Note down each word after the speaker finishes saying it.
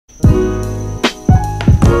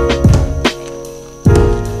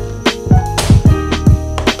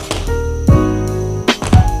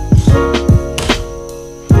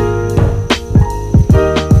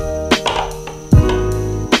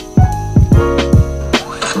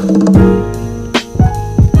So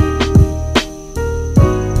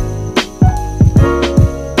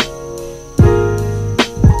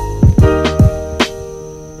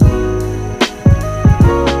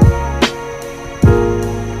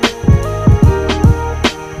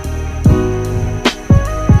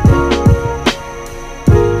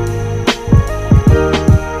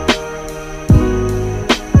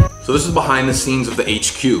this is behind the scenes of the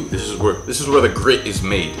HQ. This is where the grit is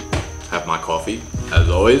made. Have my coffee, as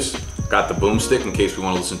always. Got the boomstick in case we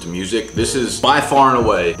want to listen to music. This is by far and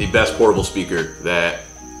away the best portable speaker that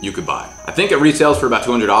you could buy. I think it retails for about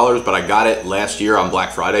 $200, but I got it last year on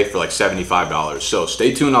Black Friday for like $75. So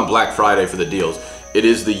stay tuned on Black Friday for the deals. It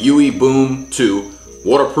is the UE Boom 2.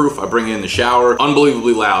 Waterproof, I bring it in the shower.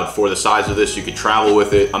 Unbelievably loud for the size of this. You could travel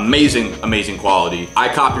with it. Amazing, amazing quality. I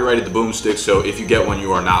copyrighted the boomstick, so if you get one,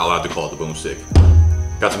 you are not allowed to call it the boomstick.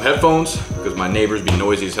 Got some headphones, because my neighbors be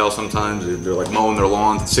noisy as hell sometimes. They're like mowing their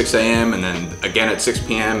lawns at 6 a.m. and then again at 6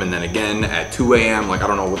 p.m. and then again at 2 a.m. Like, I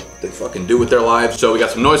don't know what they fucking do with their lives. So we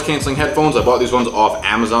got some noise canceling headphones. I bought these ones off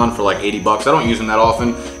Amazon for like 80 bucks. I don't use them that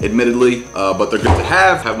often, admittedly, but they're good to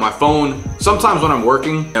have. Have my phone sometimes when I'm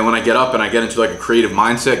working and when I get up and I get into like a creative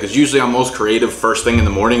mindset, because usually I'm most creative first thing in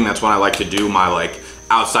the morning. That's when I like to do my like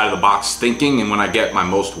outside of the box thinking, and when I get my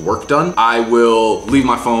most work done, I will leave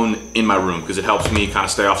my phone in my room because it helps me kind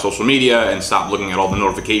of stay off social media and stop looking at all the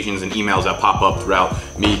notifications and emails that pop up throughout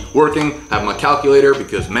me working. I have my calculator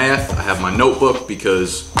because math. I have my notebook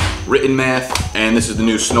because written math, and this is the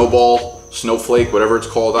new Snowflake, whatever it's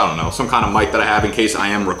called, I don't know, some kind of mic that I have in case I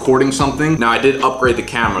am recording something. Now I did upgrade the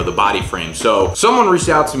camera, the body frame. So someone reached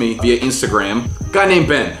out to me via Instagram, a guy named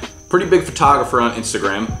Ben. Pretty big photographer on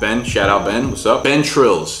Instagram. Ben, shout out Ben, what's up? Ben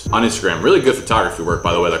Trills on Instagram. Really good photography work,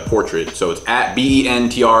 by the way, like portrait. So it's at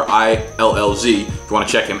BENTRILLZ. If you wanna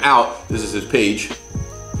check him out, this is his page.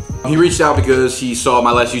 He reached out because he saw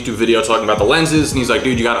my last YouTube video talking about the lenses, and he's like,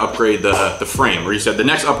 dude, you gotta upgrade the frame. Or he said the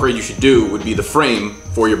next upgrade you should do would be the frame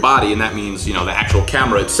for your body, and that means, you know, the actual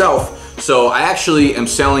camera itself. So I actually am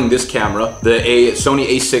selling this camera, the Sony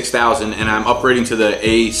a6000, and I'm upgrading to the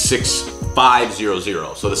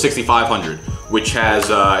a6500, so the 6500, which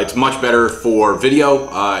has, it's much better for video.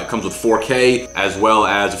 It comes with 4K as well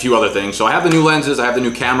as a few other things. So I have the new lenses, I have the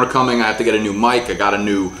new camera coming, I have to get a new mic, I got a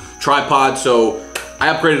new tripod, so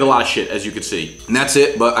I upgraded a lot of shit, as you can see. And that's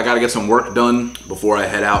it, but I gotta get some work done before I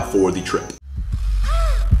head out for the trip.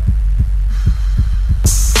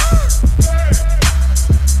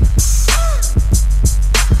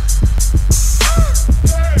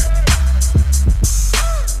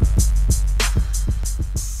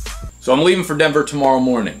 So I'm leaving for Denver tomorrow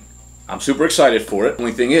morning. I'm super excited for it.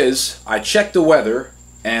 Only thing is, I checked the weather,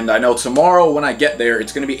 and I know tomorrow when I get there,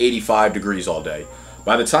 it's gonna be 85 degrees all day.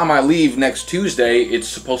 By the time I leave next Tuesday, it's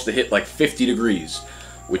supposed to hit like 50 degrees,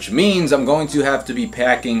 which means I'm going to have to be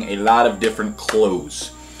packing a lot of different clothes.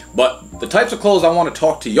 But the types of clothes I want to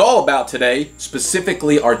talk to y'all about today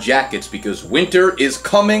specifically are jackets, because winter is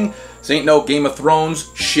coming. This ain't no Game of Thrones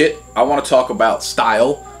shit. I want to talk about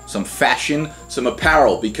style, some fashion, some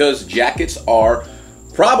apparel, because jackets are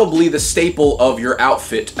probably the staple of your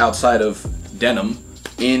outfit outside of denim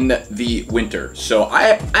in the winter. So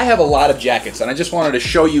I have a lot of jackets, and I just wanted to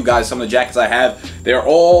show you guys some of the jackets I have. They're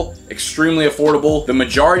all extremely affordable. The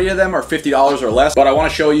majority of them are $50 or less, but I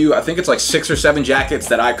want to show you, I think it's like 6 or 7 jackets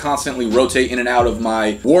that I constantly rotate in and out of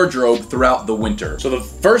my wardrobe throughout the winter. So the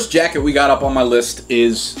first jacket we got up on my list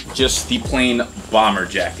is just the plain bomber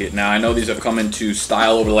jacket. Now I know these have come into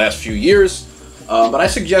style over the last few years, but I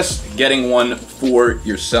suggest getting one for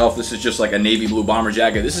yourself. This is just like a navy blue bomber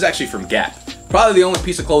jacket. This is actually from Gap. Probably the only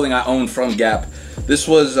piece of clothing I own from Gap. This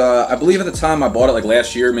was, I believe at the time I bought it like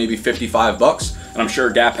last year, maybe 55 bucks. And I'm sure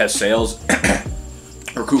Gap has sales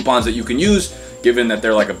or coupons that you can use, given that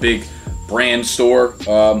they're like a big brand store.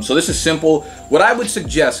 So this is simple. What I would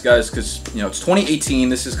suggest, guys, because you know it's 2018,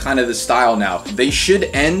 this is kind of the style now. They should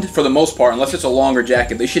end, for the most part, unless it's a longer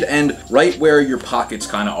jacket, they should end right where your pockets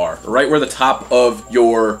kind of are, right where the top of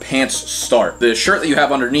your pants start. The shirt that you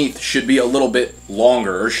have underneath should be a little bit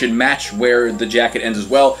longer, or should match where the jacket ends as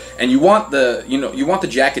well. And you want the, you want the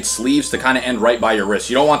jacket sleeves to kind of end right by your wrist.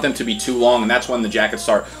 You don't want them to be too long, and that's when the jackets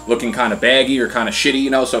start looking kind of baggy or kind of shitty,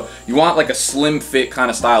 you know. So you want like a slim fit kind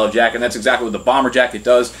of style of jacket, and that's exactly what the bomber jacket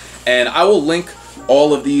does. And I will link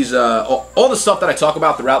all of these, all the stuff that I talk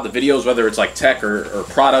about throughout the videos, whether it's like tech or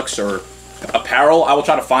products or apparel. I will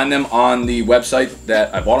try to find them on the website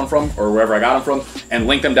that I bought them from, or wherever I got them from, and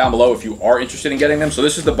link them down below if you are interested in getting them. So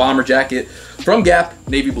this is the bomber jacket from Gap,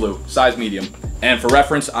 navy blue, size medium. And for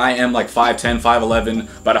reference, I am like 5'10",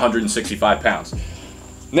 5'11", about 165 pounds.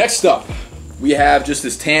 Next up, we have just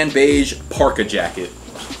this tan beige parka jacket.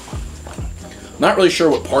 Not really sure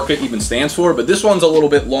what parka even stands for, but this one's a little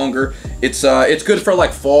bit longer. It's good for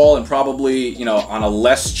like fall and probably, you know, on a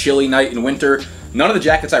less chilly night in winter. None of the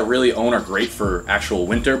jackets I really own are great for actual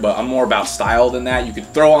winter, but I'm more about style than that. You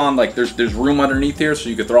could throw on, like, there's room underneath here, so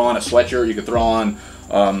you could throw on a sweatshirt, you could throw on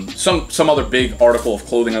some other big article of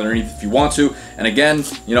clothing underneath if you want to. And again,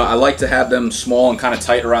 you know, I like to have them small and kind of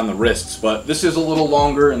tight around the wrists, but this is a little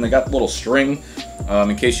longer and they got a little string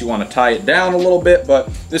in case you want to tie it down a little bit. But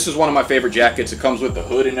this is one of my favorite jackets. It comes with the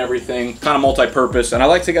hood and everything, kind of multi-purpose, and I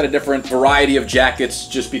like to get a different variety of jackets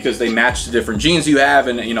just because they match the different jeans you have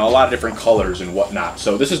and, you know, a lot of different colors and whatnot.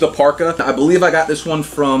 So this is the parka. I believe I got this one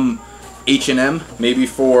from H&M, maybe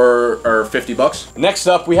for 50 bucks. Next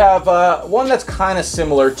up, we have one that's kind of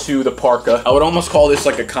similar to the parka. I would almost call this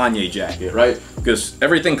like a Kanye jacket, right? Because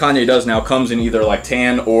everything Kanye does now comes in either like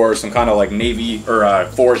tan or some kind of like navy or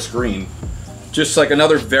forest green. Just like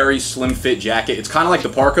another very slim fit jacket. It's kind of like the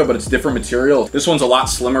parka, but it's different material. This one's a lot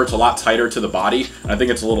slimmer, it's a lot tighter to the body, and I think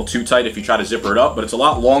it's a little too tight if you try to zipper it up, but it's a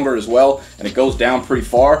lot longer as well, and it goes down pretty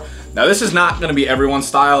far. Now this is not gonna be everyone's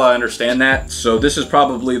style, I understand that, so this is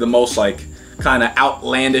probably the most like kind of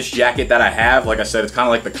outlandish jacket that I have. Like I said, it's kind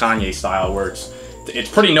of like the Kanye style where it's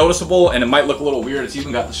pretty noticeable and it might look a little weird. It's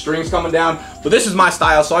even got the strings coming down, but this is my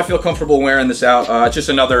style, so I feel comfortable wearing this out. It's just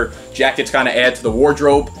another jacket to kind of add to the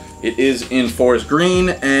wardrobe. It is in forest green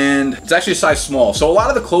and it's actually a size small. So a lot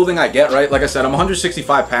of the clothing I get, right, like I said, I'm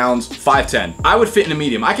 165 pounds, 5'10". I would fit in a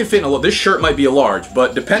medium. I could fit in a little, this shirt might be a large,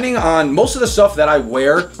 but depending on most of the stuff that I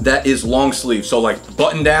wear that is long sleeve, so like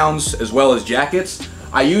button downs as well as jackets,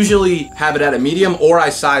 I usually have it at a medium or I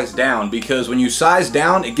size down, because when you size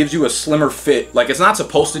down, it gives you a slimmer fit. Like, it's not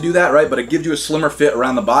supposed to do that, right? But it gives you a slimmer fit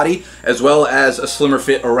around the body as well as a slimmer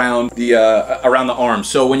fit around the arms.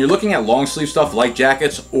 So when you're looking at long sleeve stuff like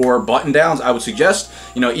jackets or button downs, I would suggest,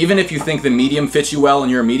 you know, even if you think the medium fits you well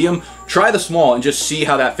and you're a medium, try the small and just see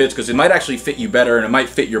how that fits, because it might actually fit you better and it might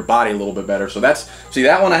fit your body a little bit better. So see,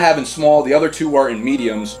 that one I have in small, the other two are in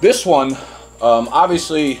mediums. This one,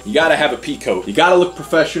 obviously, you gotta have a pea coat. You gotta look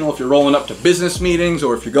professional if you're rolling up to business meetings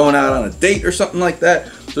or if you're going out on a date or something like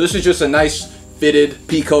that. So this is just a nice fitted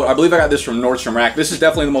pea coat. I believe I got this from Nordstrom Rack. This is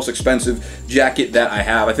definitely the most expensive jacket that I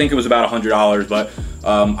have. I think it was about $100, but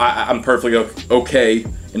I'm perfectly okay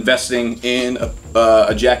investing in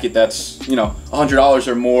a jacket that's, you know, $100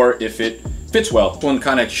 or more if it fits well. This one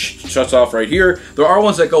kind of shuts off right here. There are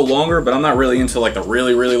ones that go longer, but I'm not really into like the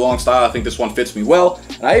really, really long style. I think this one fits me well.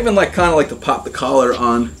 And I even like kind of like to pop the collar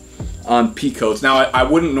on pea coats. Now, I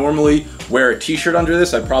wouldn't normally wear a t-shirt under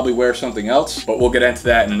this. I'd probably wear something else, but we'll get into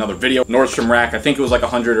that in another video. Nordstrom Rack, I think it was like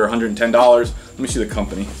 $100 or $110. Let me see the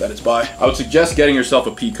company that it's by. I would suggest getting yourself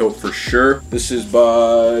a pea coat for sure. This is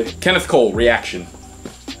by Kenneth Cole, Reaction.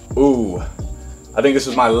 Ooh. I think this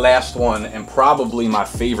is my last one and probably my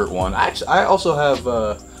favorite one. I also have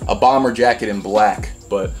a bomber jacket in black,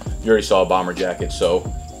 but you already saw a bomber jacket,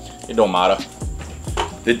 so it don't matter.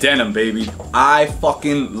 The denim, baby. I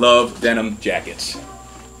fucking love denim jackets.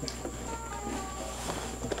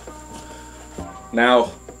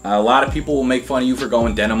 Now, a lot of people will make fun of you for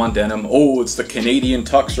going denim on denim. Oh, it's the Canadian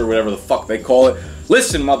tux or whatever the fuck they call it.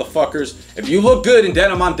 Listen, motherfuckers, if you look good in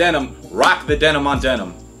denim on denim, rock the denim on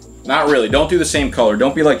denim. Not really. Don't do the same color.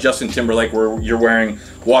 Don't be like Justin Timberlake where you're wearing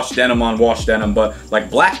washed denim on washed denim. But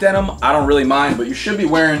like black denim, I don't really mind. But you should be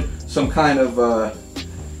wearing some kind of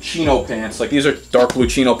chino pants. Like these are dark blue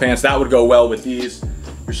chino pants. That would go well with these.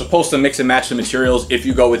 You're supposed to mix and match the materials if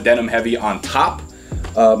you go with denim heavy on top.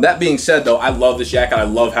 That being said though, I love this jacket. I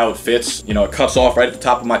love how it fits. You know, it cuts off right at the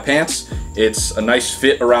top of my pants. It's a nice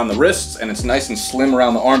fit around the wrists and it's nice and slim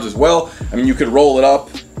around the arms as well. I mean, you could roll it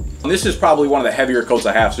up. This is probably one of the heavier coats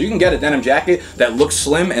I have. So you can get a denim jacket that looks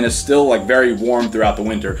slim and is still like very warm throughout the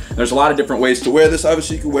winter. And there's a lot of different ways to wear this.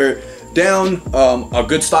 Obviously you can wear it down. A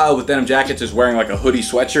good style with denim jackets is wearing like a hoodie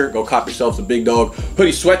sweatshirt. Go cop yourself a big dog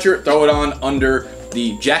hoodie sweatshirt, throw it on under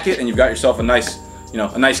the jacket and you've got yourself a nice, you know,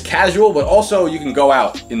 a nice casual, but also you can go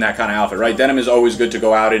out in that kind of outfit, right? Denim is always good to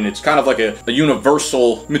go out in. It's kind of like a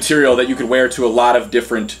universal material that you could wear to a lot of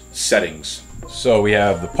different settings. So we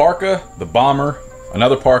have the parka, the bomber,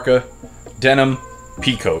 another parka, denim,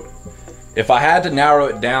 pea coat. If I had to narrow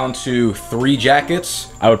it down to 3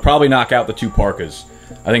 jackets, I would probably knock out the 2 parkas.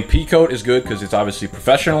 I think pea coat is good because it's obviously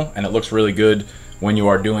professional and it looks really good when you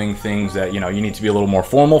are doing things that, you know, you need to be a little more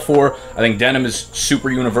formal for. I think denim is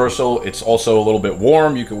super universal. It's also a little bit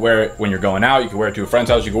warm. You could wear it when you're going out. You can wear it to a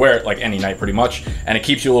friend's house. You can wear it like any night pretty much. And it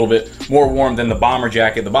keeps you a little bit more warm than the bomber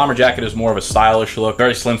jacket. The bomber jacket is more of a stylish look,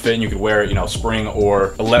 very slim fit, and you could wear it, you know, spring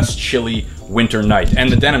or a less chilly winter night.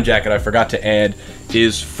 And the denim jacket I forgot to add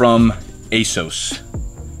is from ASOS.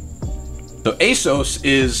 So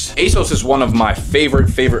ASOS is one of my favorite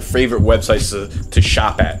websites to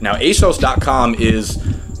shop at. Now ASOS.com is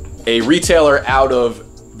a retailer out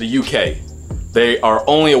of the UK. They are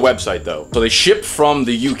only a website though. So they ship from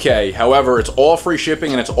the UK. However, it's all free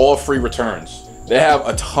shipping and it's all free returns. They have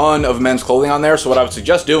a ton of men's clothing on there. So what I would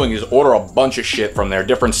suggest doing is order a bunch of shit from there,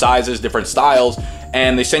 different sizes, different styles,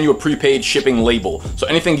 and they send you a prepaid shipping label. So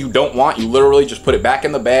anything you don't want, you literally just put it back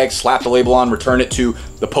in the bag, slap the label on, return it to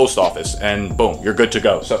the post office, and boom, you're good to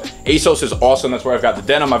go. So ASOS is awesome. That's where I've got the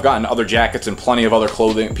denim. I've gotten other jackets and plenty of other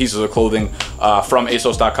pieces of clothing from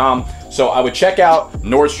ASOS.com. So I would check out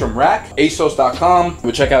Nordstrom Rack, ASOS.com. I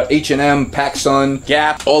would check out H&M, PacSun,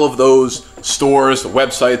 Gap, all of those stores,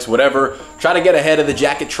 websites, whatever. Try to get ahead of the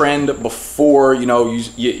jacket trend before, you know,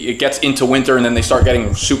 it gets into winter and then they start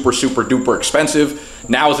getting super duper expensive.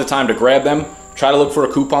 Now is the time to grab them. Try to look for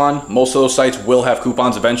a coupon. Most of those sites will have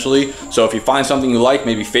coupons eventually. So if you find something you like,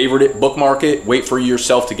 maybe favorite it, bookmark it, wait for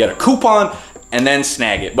yourself to get a coupon, and then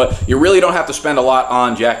snag it. But you really don't have to spend a lot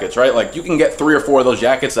on jackets, right? Like you can get 3 or 4 of those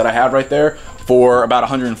jackets that I have right there for about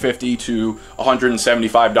 $150 to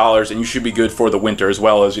 $175, and you should be good for the winter as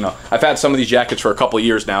well. As you know, I've had some of these jackets for a couple of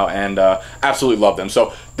years now and absolutely love them.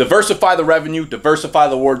 So diversify the revenue, diversify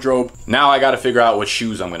the wardrobe. Now I got to figure out what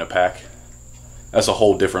shoes I'm gonna pack. That's a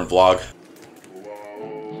whole different vlog.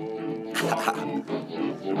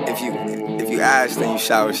 If you ask, then you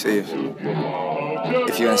shall receive.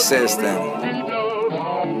 If you insist, then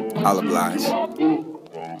I'll oblige.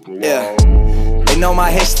 Yeah. They know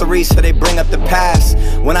my history, so they bring up the past.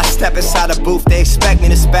 When I step inside a booth, they expect me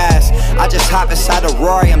to spaz. I just hop inside a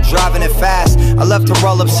Rory, I'm driving it fast. I love to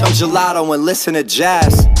roll up some gelato and listen to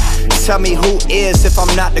jazz. Tell me who is if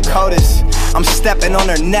I'm not the coldest. I'm stepping on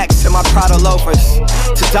their necks in my Prada loafers.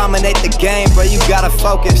 To dominate the game, bro, you gotta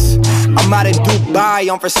focus. I'm out in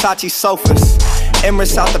Dubai on Versace sofas.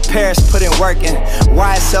 Emirates out to Paris, put in work in.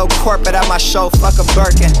 YSL corporate at my show, fuck a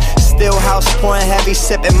Birkin. Still house pouring heavy,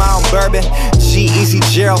 sipping my own bourbon. G-Eazy,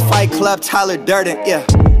 Gerald, Fight Club, Tyler Durden, yeah.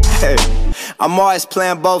 Hey, I'm always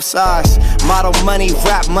playing both sides. Model money,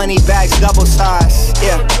 rap money, bags double size,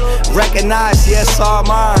 yeah. Recognize, yes, all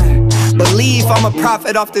mine. Believe I'm a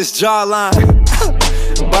prophet off this jawline.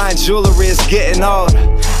 Buying jewelry is getting old.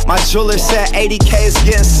 My jeweler said 80K is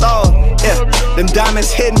getting sold. Yeah, them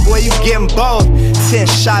diamonds hidden, boy, you getting bold. 10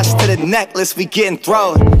 shots to the necklace, we getting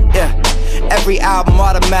thrown. Yeah, every album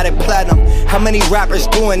automatic platinum. How many rappers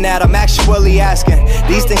doing that? I'm actually asking.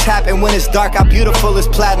 These things happen when it's dark. How beautiful is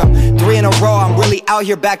platinum? 3 in a row, I'm really out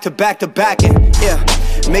here back to backing. Yeah.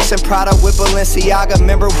 Mixing Prada with Balenciaga.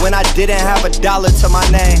 Remember when I didn't have $1 to my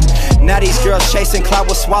name? Now these girls chasing clout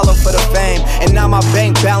will swallow for the fame. And now my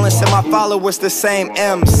bank balance and my followers the same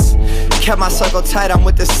M's. Kept my circle tight, I'm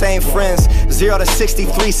with the same friends. 0 to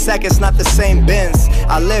 63 seconds, not the same bins.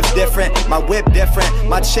 I live different, my whip different,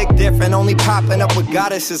 my chick different. Only popping up with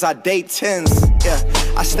goddesses, I date 10s. Yeah,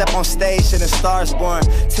 I step on stage and the stars born.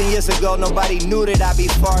 10 years ago, nobody knew that I'd be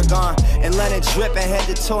far gone. And Lennon dripping, head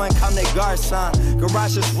to toe and come to Garcon.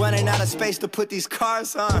 Garage is running out of space to put these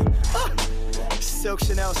cars on. Silk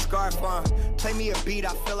Chanel scarf on. Play me a beat,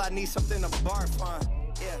 I feel I need something to barf on.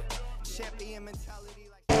 Yeah, champion mentality.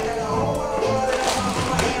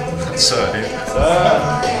 What's up, dude? What's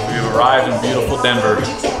up? We've arrived in beautiful Denver.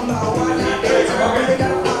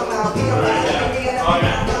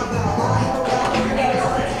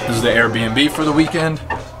 This is the Airbnb for the weekend.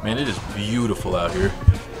 Man, it is beautiful out here.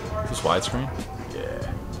 Is this widescreen?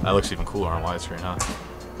 Yeah. That looks even cooler on widescreen, huh?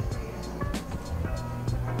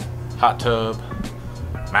 Hot tub,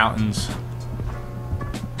 mountains.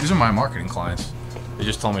 These are my marketing clients. They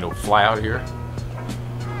just told me to fly out here.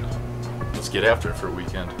 Let's get after it for a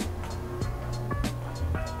weekend.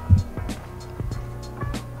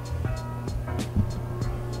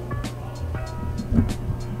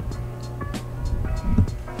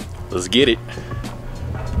 Let's get it.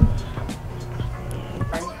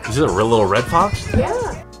 Is it a real little red fox?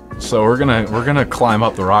 Yeah. So we're gonna climb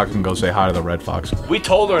up the rock and go say hi to the red fox. We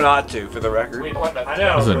told her not to, for the record. I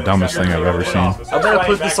know. This is the dumbest thing I've ever seen. I better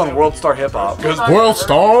put this on World Star Hip Hop. World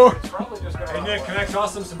Star? Hey Nick, can I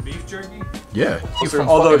toss them some beef jerky? Yeah.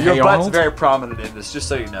 Although your butt's very prominent in this, just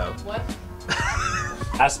so you know. What?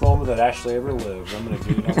 Last moment that Ashley ever lived. I'm gonna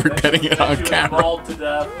get it on We're getting it on camera. Mauled to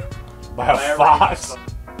death by a fox.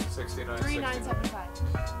 3975.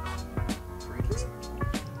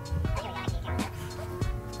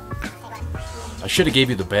 I should have gave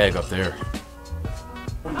you the bag up there.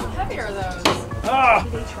 How heavy are those? Ah!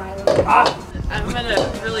 I'm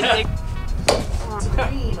gonna really dig.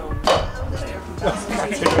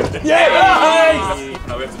 Yay!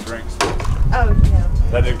 No, we have to drink. Oh, yeah.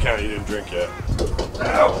 That didn't count, you didn't drink yet.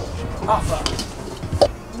 Ow. Oh, fuck.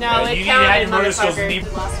 No, it you counted, need to have your motherfucker.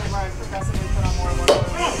 The last time I progressively put on more one.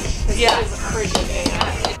 Yeah. It was pretty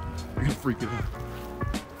bad. You're gonna freak it out.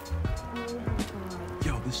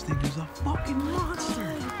 Yo, this thing is a fucking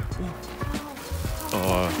monster.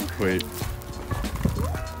 Oh, wait.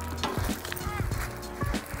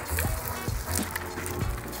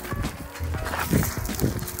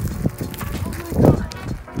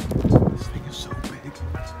 This thing is so big.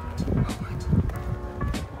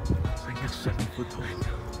 This thing is 7 foot tall.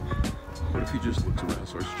 What if he just looks around and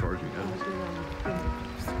starts charging at us?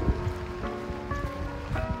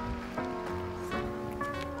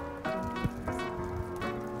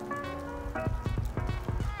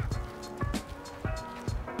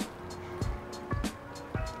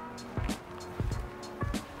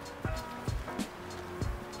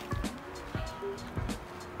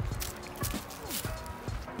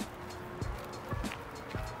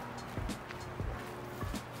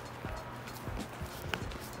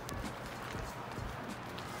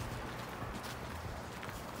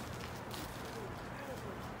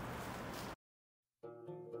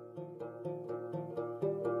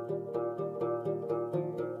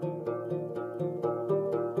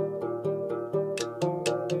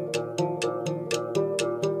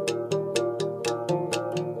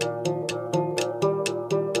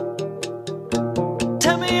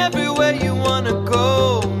 Everywhere you wanna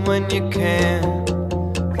go when you can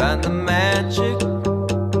find the magic.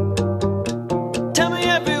 Tell me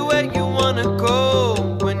everywhere you wanna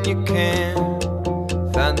go when you can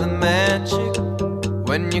find the magic.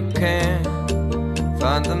 When you can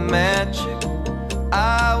find the magic.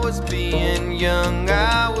 I was being young,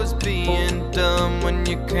 I was being dumb. When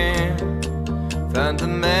you can find the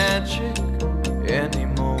magic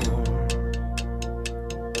anymore.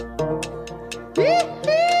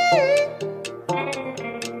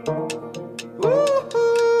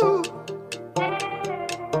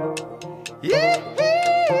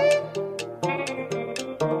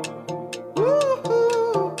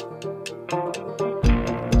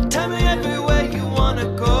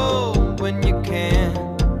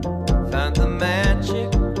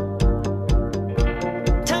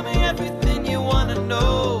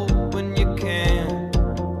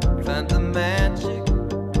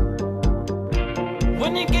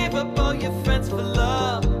 When you gave up all your friends for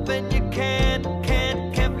love, then you can't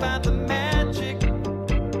find the magic.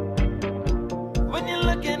 When you're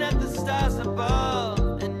looking at the stars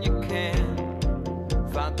above, and you can't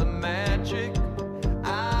find the magic.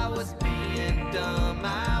 I was being dumb,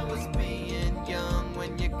 I was being young.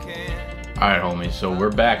 When you can't. All right, homies. So we're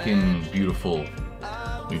back in beautiful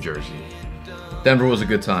New Jersey. Denver was a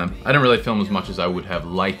good time. I didn't really film as much as I would have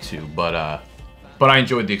liked to, but I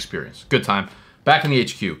enjoyed the experience. Good time. Back in the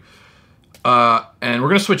HQ. And we're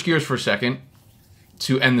going to switch gears for a second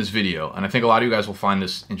to end this video. And I think a lot of you guys will find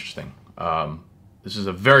this interesting. This is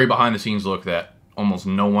a very behind-the-scenes look that almost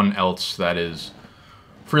no one else that is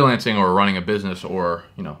freelancing or running a business or,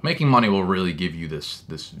 you know, making money will really give you this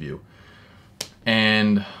view.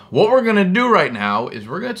 And what we're going to do right now is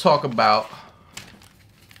we're going to talk about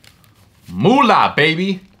moolah,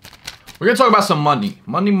 baby. We're going to talk about some money.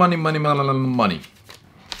 Money.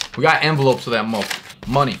 We got envelopes of that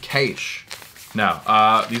money, cash.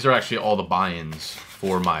 Now, these are actually all the buy-ins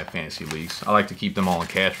for my fantasy leagues. I like to keep them all in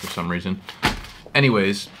cash for some reason.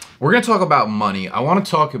 Anyways, we're going to talk about money. I want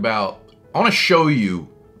to show you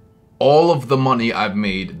all of the money I've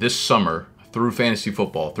made this summer through fantasy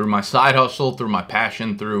football, through my side hustle, through my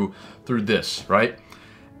passion, through this, right?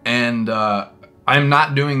 And I'm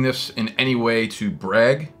not doing this in any way to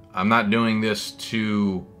brag. I'm not doing this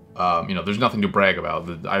to... you know, there's nothing to brag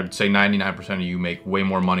about. I would say 99% of you make way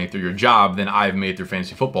more money through your job than I've made through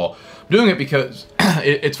fantasy football. I'm doing it because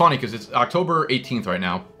it's funny because it's October 18th right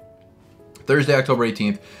now. Thursday, October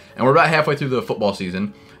 18th. And we're about halfway through the football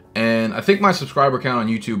season. And I think my subscriber count on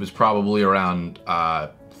YouTube is probably around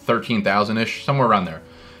 13,000-ish, somewhere around there.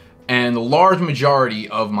 And the large majority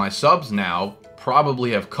of my subs now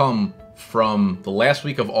probably have come from the last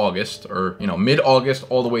week of August, or, you know, mid-August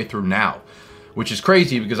all the way through now. Which is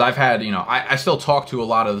crazy because I've had, you know, I still talk to a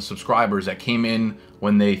lot of the subscribers that came in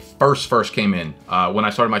when they first came in, when I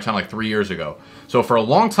started my channel like 3 years ago. So for a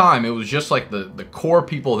long time, it was just like the core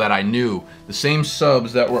people that I knew, the same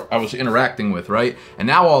subs that I was interacting with, right? And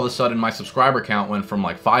now all of a sudden, my subscriber count went from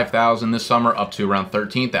like 5,000 this summer up to around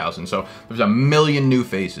 13,000. So there's a million new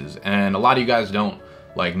faces, and a lot of you guys don't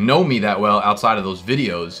like know me that well outside of those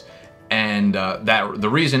videos. And the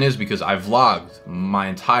reason is because I vlogged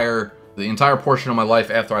the entire portion of my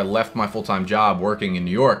life after I left my full-time job working in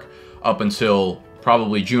New York up until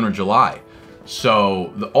probably June or July.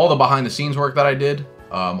 So all the behind-the-scenes work that I did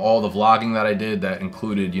all the vlogging that I did that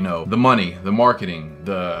included, you know, the money, the marketing,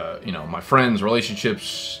 the, you know, my friends,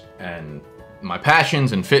 relationships, and my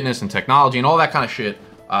passions and fitness and technology and all that kind of shit.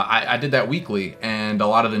 I did that weekly, and a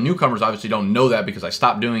lot of the newcomers obviously don't know that because I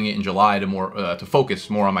stopped doing it in July to focus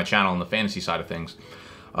more on my channel and the fantasy side of things.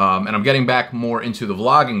 And I'm getting back more into the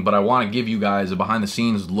vlogging, but I want to give you guys a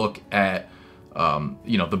behind-the-scenes look at,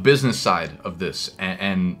 you know, the business side of this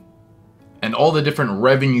and all the different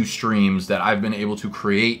revenue streams that I've been able to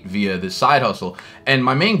create via this side hustle. And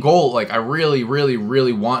my main goal, like, I really, really,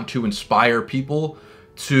 really want to inspire people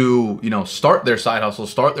to, you know, start their side hustle,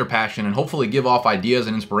 start their passion, and hopefully give off ideas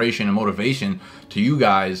and inspiration and motivation to you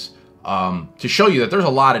guys, to show you that there's a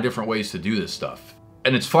lot of different ways to do this stuff.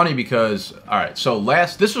 And it's funny because, all right, so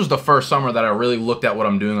this was the first summer that I really looked at what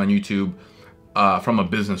I'm doing on YouTube from a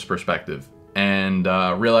business perspective, and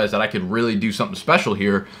realized that I could really do something special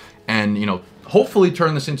here, and, you know, hopefully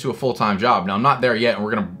turn this into a full-time job. Now, I'm not there yet, and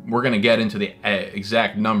we're gonna get into the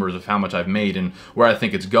exact numbers of how much I've made and where I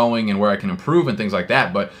think it's going and where I can improve and things like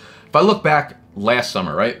that. But if I look back last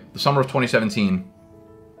summer, right, the summer of 2017,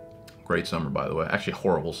 great summer, by the way, actually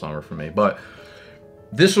horrible summer for me, but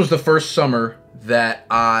this was the first summer that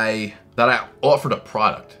I offered a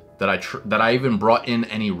product, that I even brought in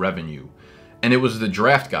any revenue. And it was the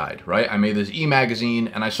draft guide, right? I made this e-magazine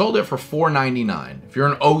and I sold it for $4.99. If you're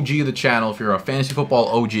an OG of the channel, if you're a fantasy football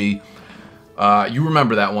OG, you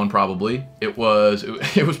remember that one probably. It was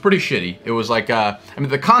pretty shitty. It was like, I mean,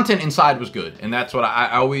 the content inside was good, and that's what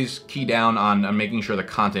I always key down on making sure the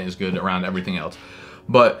content is good around everything else.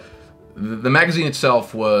 But the magazine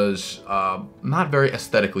itself was not very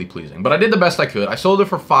aesthetically pleasing, but I did the best I could. I sold it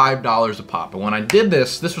for $5 a pop, and when I did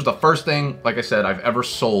this was the first thing, like I said, I've ever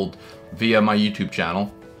sold via my YouTube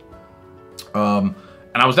channel. And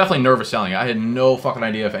I was definitely nervous selling it. I had no fucking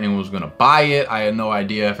idea if anyone was gonna buy it. I had no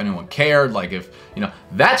idea if anyone cared. Like, if, you know,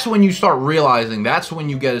 that's when you start realizing, that's when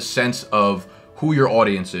you get a sense of who your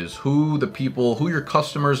audience is, who the people, who your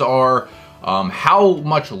customers are, how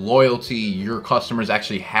much loyalty your customers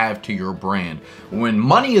actually have to your brand. When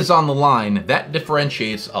money is on the line, that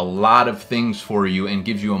differentiates a lot of things for you and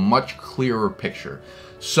gives you a much clearer picture.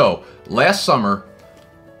 So, last summer,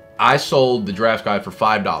 I sold the draft guide for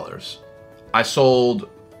 $5. I sold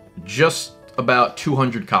just about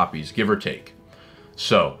 200 copies, give or take.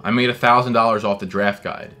 So I made $1,000 off the draft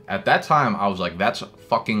guide. At that time, I was like, that's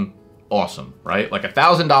fucking awesome, right? Like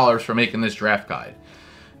 $1,000 for making this draft guide.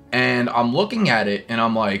 And I'm looking at it and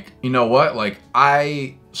I'm like, you know what? Like,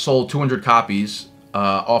 I sold 200 copies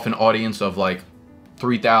off an audience of like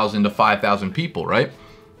 3,000 to 5,000 people, right?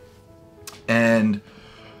 And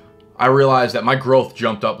I realized that my growth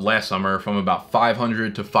jumped up last summer from about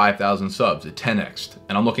 500 to 5,000 subs. It 10x'd.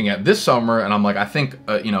 And I'm looking at this summer and I'm like, I think,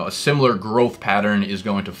 you know, a similar growth pattern is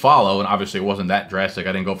going to follow. And obviously it wasn't that drastic.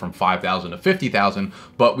 I didn't go from 5,000 to 50,000,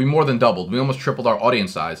 but we more than doubled. We almost tripled our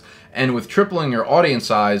audience size. And with tripling your audience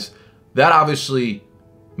size, that obviously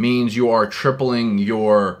means you are tripling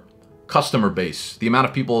your customer base, the amount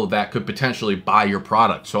of people that could potentially buy your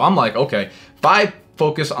product. So I'm like, okay, if I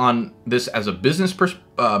focus on this as a business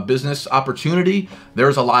opportunity,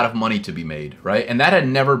 there's a lot of money to be made, right? And that had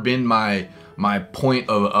never been my point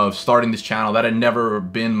of starting this channel. That had never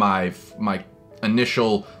been my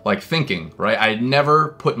initial like thinking, right? I had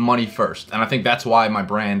never put money first, and I think that's why my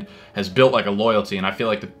brand has built like a loyalty. And I feel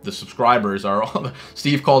like the subscribers are all,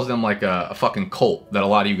 Steve calls them like a fucking cult, that a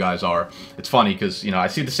lot of you guys are. It's funny because, you know, I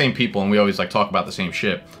see the same people and we always like talk about the same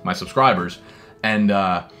shit, my subscribers,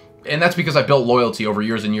 and that's because I built loyalty over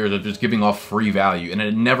years and years of just giving off free value, and it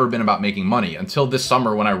had never been about making money until this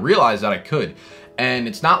summer when I realized that I could. And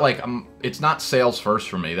it's not like it's not sales first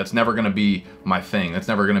for me. That's never gonna be my thing. That's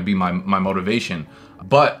never gonna be my motivation.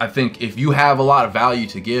 But I think if you have a lot of value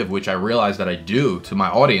to give, which I realize that I do to my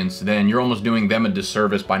audience, then you're almost doing them a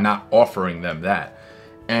disservice by not offering them that.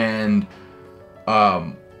 And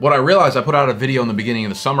what I realized, I put out a video in the beginning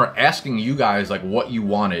of the summer asking you guys like what you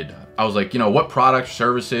wanted. I was like, you know, what products,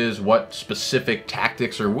 services, what specific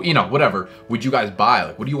tactics, or, you know, whatever would you guys buy?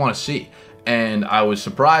 Like, what do you want to see? And I was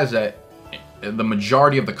surprised that the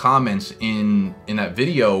majority of the comments in that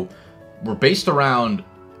video were based around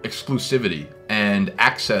exclusivity and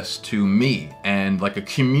access to me and like a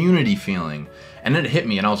community feeling. And then it hit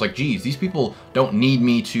me and I was like, geez, these people don't need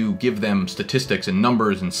me to give them statistics and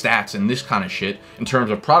numbers and stats and this kind of shit in terms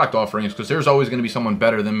of product offerings, because there's always going to be someone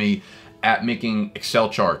better than me at making Excel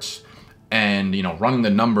charts and, you know, running the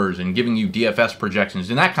numbers and giving you DFS projections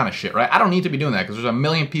and that kind of shit, right? I don't need to be doing that because there's a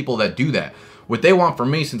million people that do that. What they want from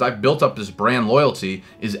me, since I've built up this brand loyalty,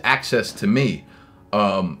 is access to me.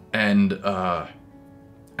 And I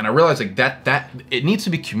realized like that it needs to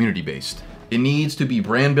be community based. It needs to be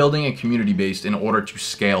brand building and community based in order to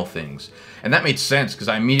scale things. And that made sense because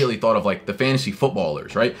I immediately thought of like the fantasy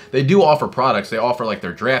footballers, right? They do offer products. They offer like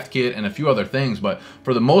their draft kit and a few other things, but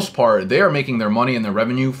for the most part, they are making their money and their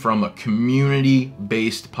revenue from a community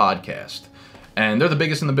based podcast. And they're the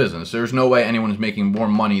biggest in the business. There's no way anyone is making more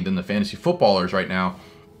money than the fantasy footballers right now.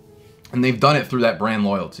 And they've done it through that brand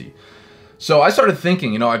loyalty. So I started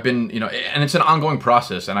thinking, you know, I've been, you know, and it's an ongoing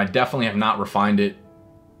process, and I definitely have not refined it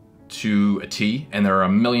to a T, and there are a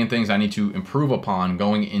million things I need to improve upon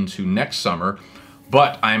going into next summer,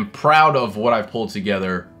 but I'm proud of what I've pulled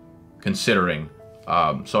together considering.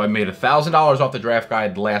 So I made $1,000 off the draft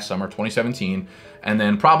guide last summer, 2017, and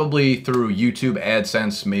then probably through YouTube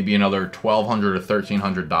AdSense, maybe another $1,200 or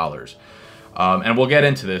 $1,300. And we'll get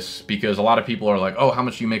into this because a lot of people are like, oh, how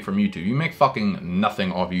much do you make from YouTube? You make fucking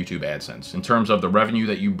nothing off YouTube AdSense. In terms of the revenue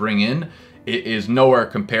that you bring in, it is nowhere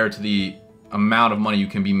compared to the amount of money you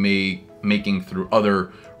can be making through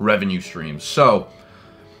other revenue streams. So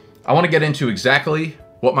I want to get into exactly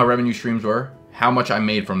what my revenue streams were, how much I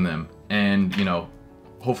made from them, and, you know,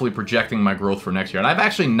 hopefully projecting my growth for next year. And I've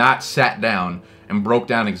actually not sat down and broke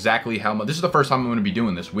down exactly how much. This is the first time I'm going to be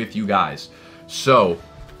doing this with you guys. So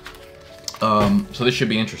this should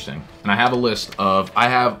be interesting. And I have a list of, I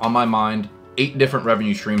have on my mind 8 different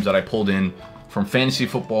revenue streams that I pulled in from fantasy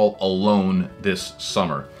football alone this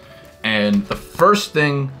summer. And the first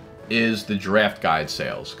thing is the draft guide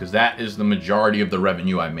sales, because that is the majority of the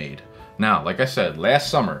revenue I made. Now, like I said, last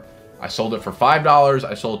summer, I sold it for $5.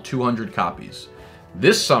 I sold 200 copies.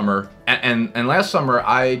 This summer, and last summer,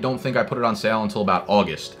 I don't think I put it on sale until about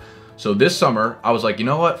August. So this summer, I was like, you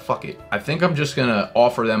know what? Fuck it. I think I'm just going to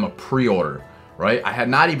offer them a pre-order, right? I had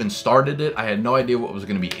not even started it. I had no idea what was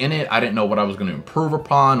going to be in it. I didn't know what I was going to improve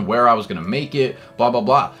upon, where I was going to make it, blah, blah,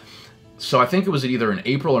 blah. So I think it was either in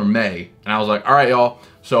April or May, and I was like, all right, y'all.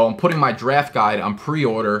 So I'm putting my draft guide on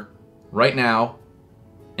pre-order right now,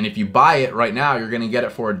 and if you buy it right now, you're going to get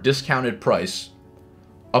it for a discounted price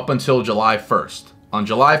up until July 1st. On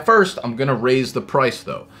July 1st, I'm going to raise the price,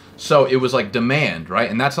 though. So it was like demand, right?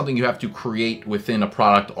 And that's something you have to create within a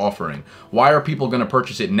product offering. Why are people going to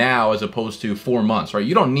purchase it now as opposed to 4 months, right?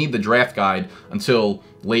 You don't need the draft guide until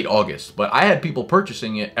late August. But I had people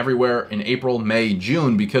purchasing it everywhere in April, May,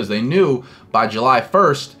 June because they knew by July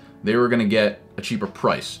 1st, they were going to get a cheaper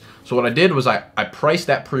price. So what I did was I priced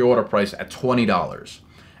that pre-order price at $20.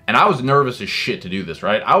 And I was nervous as shit to do this,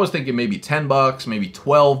 right? I was thinking maybe 10 bucks, maybe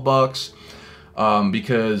 12 bucks.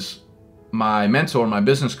 Because my mentor, my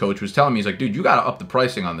business coach, was telling me, he's like, dude, you got to up the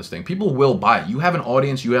pricing on this thing. People will buy it. You have an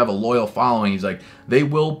audience, you have a loyal following. He's like, they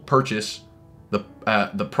will purchase the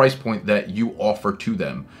price point that you offer to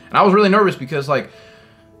them. And I was really nervous because, like,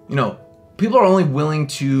 you know, people are only willing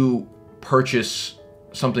to purchase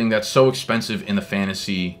something that's so expensive in the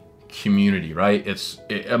fantasy community, right?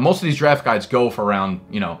 Most of these draft guides go for around,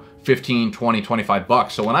 you know, 15, 20, 25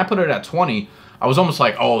 bucks. So when I put it at 20, I was almost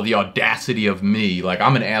like, oh, the audacity of me. Like,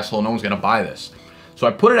 I'm an asshole. No one's going to buy this. So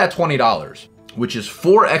I put it at $20, which is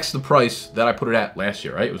 4x the price that I put it at last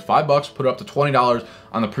year, right? It was $5, put it up to $20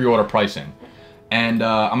 on the pre-order pricing. And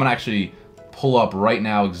I'm going to actually pull up right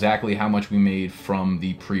now exactly how much we made from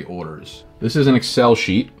the pre-orders. This is an Excel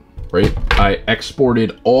sheet, right? I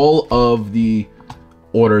exported all of the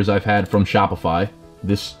orders I've had from Shopify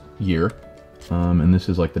this year. And this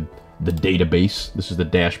is like the database. This is the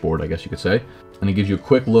dashboard, I guess you could say. And it gives you a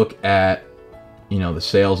quick look at, you know, the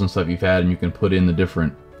sales and stuff you've had, and you can put in the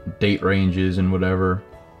different date ranges and whatever.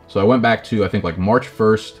 So I went back to, I think, like March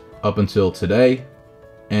 1st up until today,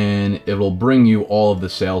 and it'll bring you all of the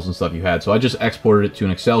sales and stuff you had. So I just exported it to an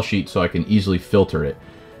Excel sheet so I can easily filter it.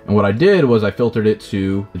 And what I did was I filtered it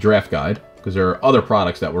to the draft guide, because there are other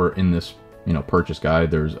products that were in this, you know, purchase guide.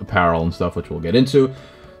 There's apparel and stuff, which we'll get into.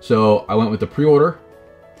 So I went with the pre-order,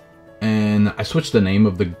 and I switched the name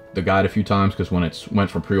of the guide a few times because when it went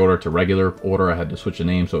from pre-order to regular order, I had to switch the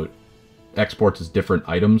name so it exports as different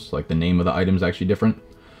items, like the name of the item is actually different.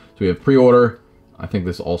 So we have pre-order. I think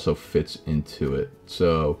this also fits into it.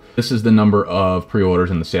 So this is the number of pre-orders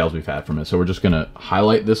and the sales we've had from it. So we're just gonna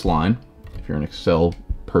highlight this line. If you're an Excel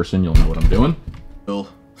person, you'll know what I'm doing. We'll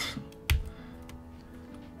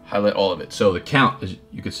highlight all of it. So the count, is,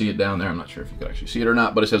 you can see it down there. I'm not sure if you could actually see it or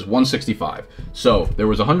not, but it says 165. So there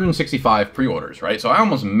was 165 pre-orders, right? So I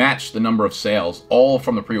almost matched the number of sales all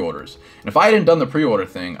from the pre-orders. And if I hadn't done the pre-order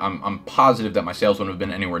thing, I'm positive that my sales wouldn't have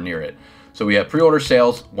been anywhere near it. So we have pre-order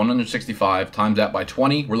sales, 165, times that by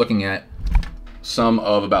 20. We're looking at sum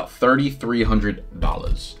of about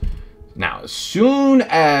 $3,300. Now, as soon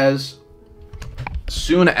as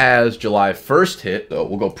July 1st hit, so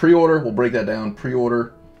we'll go pre-order, we'll break that down,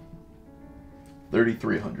 pre-order,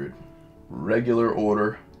 $3,300. regular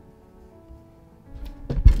order.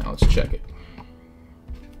 Now let's check it.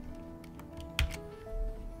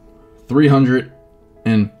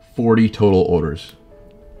 340 total orders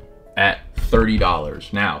at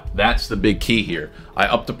 $30. Now, that's the big key here. I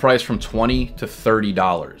upped the price from $20 to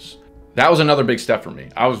 $30. That was another big step for me.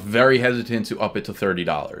 I was very hesitant to up it to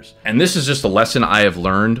 $30. And this is just a lesson I have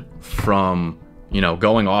learned from, you know,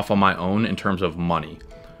 going off on my own in terms of money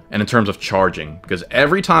and in terms of charging. Because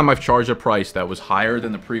every time I've charged a price that was higher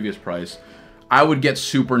than the previous price, I would get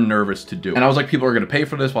super nervous to do. And I was like, people are gonna pay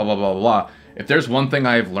for this, blah, blah, blah, blah. If there's one thing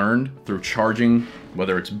I have learned through charging,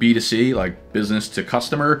 whether it's B2C, like business to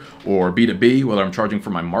customer, or B2B, whether I'm charging for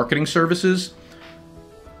my marketing services,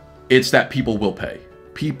 it's that people will pay.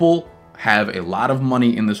 People have a lot of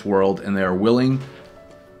money in this world and they are willing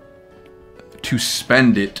to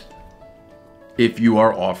spend it if you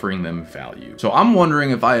are offering them value. So I'm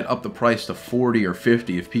wondering if I had upped the price to 40 or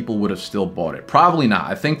 50, if people would have still bought it. Probably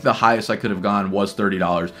not. I think the highest I could have gone was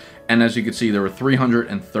 $30. And as you can see, there were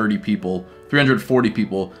 340 people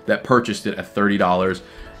that purchased it at $30.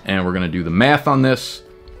 And we're gonna do the math on this.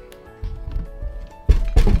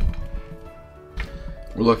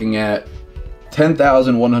 We're looking at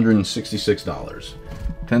 $10,166.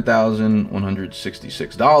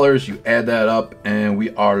 $10,166. You add that up and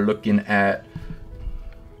we are looking at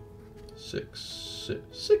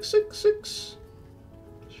 666.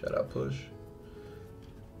 Shout out push.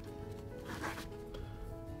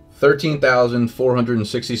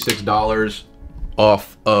 $13,466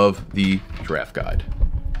 off of the draft guide.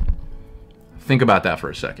 Think about that for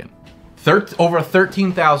a second. Over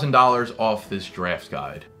 $13,000 off this draft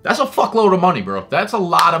guide. That's a fuckload of money, bro. That's a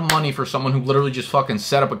lot of money for someone who literally just fucking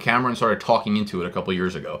set up a camera and started talking into it a couple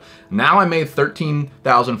years ago. Now I made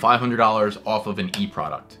 $13,500 off of an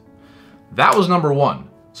e-product. That was number one.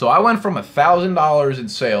 So I went from $1,000 in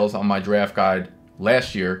sales on my draft guide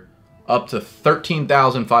last year up to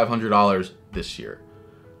 $13,500 this year.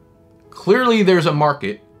 Clearly there's a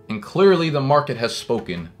market, and clearly the market has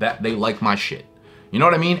spoken that they like my shit. You know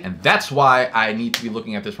what I mean? And that's why I need to be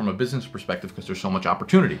looking at this from a business perspective, because there's so much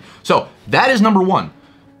opportunity. So that is number one.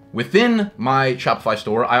 Within my Shopify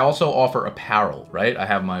store, I also offer apparel, right? I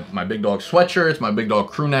have my Big Dog sweatshirts, my Big Dog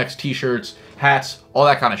crew necks, t-shirts, hats, all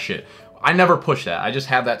that kind of shit. I never push that. I just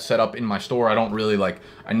have that set up in my store. I don't really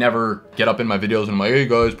I never get up in my videos and I'm like, hey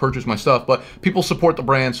guys, purchase my stuff. But people support the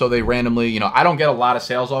brand, so they randomly, you know, I don't get a lot of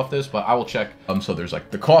sales off this, but I will check. So there's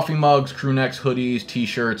like the coffee mugs, crew necks, hoodies,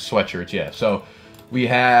 t-shirts, sweatshirts, yeah. So we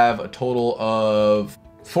have a total of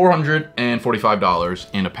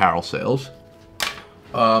 $445 in apparel sales.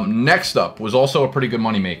 Next up was also a pretty good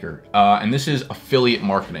moneymaker, and this is affiliate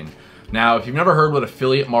marketing. Now, if you've never heard what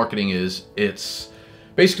affiliate marketing is, it's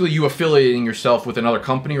basically you affiliating yourself with another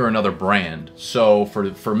company or another brand. So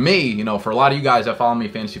for me, you know, for a lot of you guys that follow me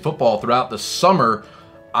in fantasy football, throughout the summer,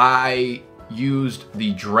 I used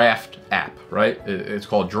the Draft app, right? It's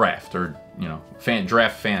called Draft, or, you know,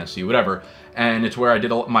 Draft Fantasy, whatever. And it's where I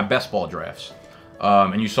did my best ball drafts.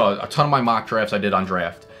 And you saw a ton of my mock drafts I did on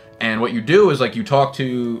Draft. And what you do is like you talk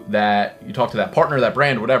to that partner, that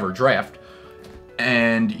brand, whatever, Draft,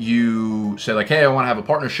 and you say like, hey, I want to have a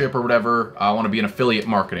partnership or whatever. I want to be an affiliate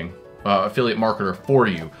marketer for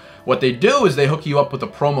you. What they do is they hook you up with a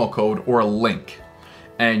promo code or a link,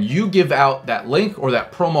 and you give out that link or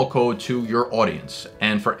that promo code to your audience.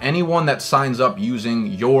 And for anyone that signs up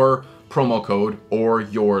using your promo code or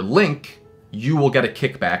your link, you will get a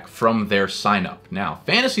kickback from their sign up. Now,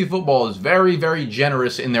 fantasy football is very, very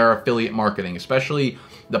generous in their affiliate marketing, especially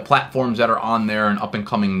the platforms that are on there and up and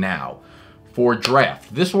coming now. For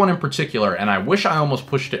Draft, this one in particular, and I wish I almost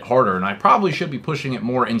pushed it harder, and I probably should be pushing it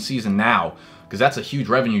more in season now, because that's a huge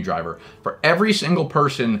revenue driver. For every single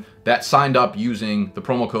person that signed up using the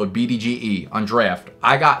promo code BDGE on Draft,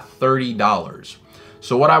 I got $30.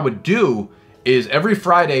 So what I would do is every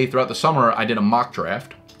Friday throughout the summer, I did a mock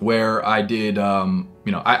draft where I did,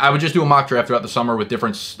 you know, I would just do a mock draft throughout the summer with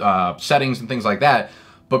different settings and things like that.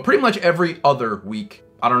 But pretty much every other week,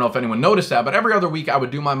 I don't know if anyone noticed that, but every other week I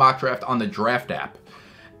would do my mock draft on the Draft app.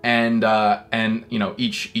 And you know,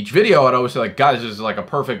 each video I'd always say like, guys, this is like a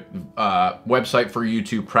perfect website for you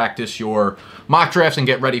to practice your mock drafts and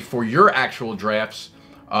get ready for your actual drafts,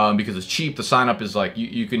 because it's cheap. The sign up is like,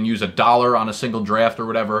 you can use $1 on a single draft or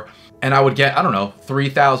whatever. And I would get, I don't know,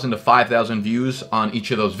 3,000 to 5,000 views on each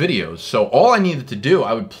of those videos. So all I needed to do,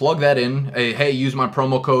 I would plug that in. Hey, use my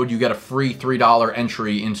promo code. You get a free $3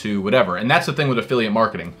 entry into whatever. And that's the thing with affiliate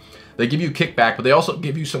marketing. They give you kickback, but they also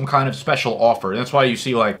give you some kind of special offer. And that's why you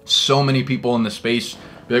see like so many people in the space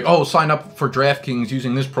Be like, oh, sign up for DraftKings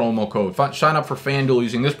using this promo code. Sign up for FanDuel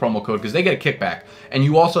using this promo code, because they get a kickback. And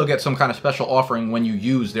you also get some kind of special offering when you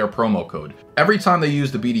use their promo code. Every time they use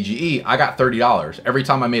the BDGE, I got $30. Every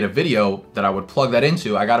time I made a video that I would plug that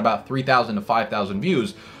into, I got about 3,000 to 5,000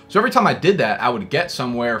 views. So every time I did that, I would get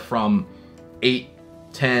somewhere from 8,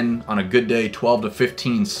 10, on a good day, 12 to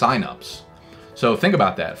 15 signups. So think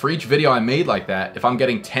about that. For each video I made like that, if I'm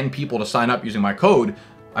getting 10 people to sign up using my code,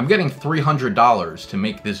 I'm getting $300 to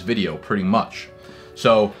make this video pretty much.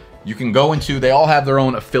 So you can go into, they all have their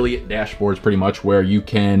own affiliate dashboards pretty much, where you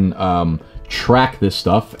can track this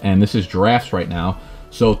stuff. And this is drafts right now.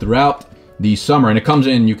 So throughout the summer, and it comes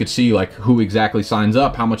in, you could see like who exactly signs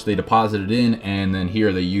up, how much they deposited in, and then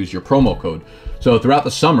here they use your promo code. So throughout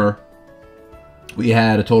the summer, we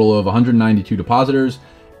had a total of 192 depositors,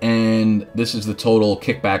 and this is the total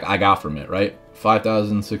kickback I got from it, right?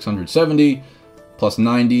 5,670 plus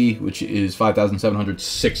 90, which is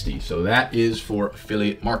 5,760. So that is for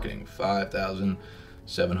affiliate marketing,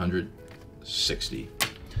 5,760.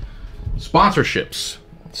 Sponsorships.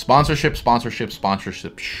 Sponsorship.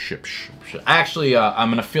 Actually,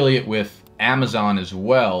 I'm an affiliate with Amazon as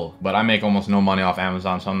well, but I make almost no money off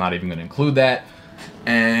Amazon, so I'm not even going to include that.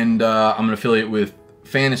 And I'm an affiliate with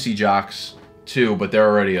Fantasy Jocks too, but they're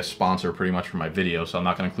already a sponsor pretty much for my video, so I'm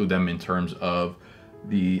not going to include them in terms of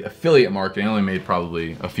the affiliate marketing. I only made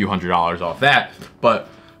probably a few $100s off that. But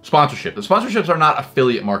sponsorship. The sponsorships are not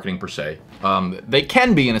affiliate marketing per se. They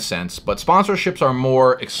can be in a sense, but sponsorships are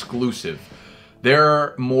more exclusive.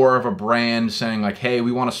 They're more of a brand saying like, hey,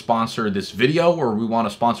 we want to sponsor this video, or we want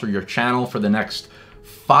to sponsor your channel for the next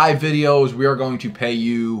 5 videos. We are going to pay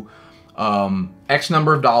you X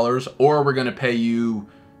number of dollars, or we're going to pay you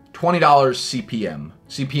 $20 CPM.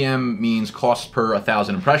 CPM means cost per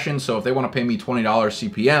 1,000 impressions. So if they want to pay me $20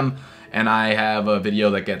 CPM and I have a video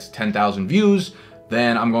that gets 10,000 views,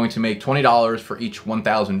 then I'm going to make $20 for each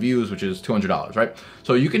 1,000 views, which is $200, right?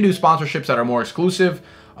 So you can do sponsorships that are more exclusive.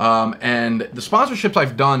 And the sponsorships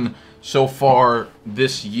I've done so far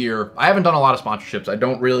this year, I haven't done a lot of sponsorships. I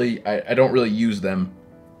don't really use them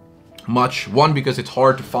much. One, because it's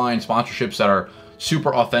hard to find sponsorships that are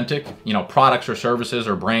super authentic, you know, products or services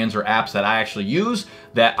or brands or apps that I actually use,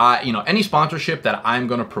 that any sponsorship that I'm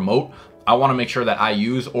going to promote, I want to make sure that I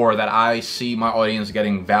use or that I see my audience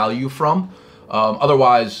getting value from.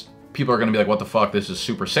 Otherwise, people are going to be like, what the fuck, this is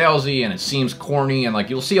super salesy and it seems corny. And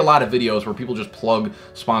like, you'll see a lot of videos where people just plug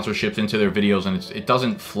sponsorships into their videos and it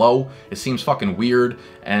doesn't flow. It seems fucking weird.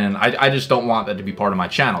 And I just don't want that to be part of my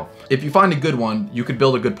channel. If you find a good one, you could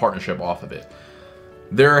build a good partnership off of it.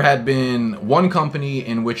 There had been one company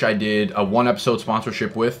in which I did a 1-episode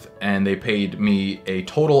sponsorship with, and they paid me a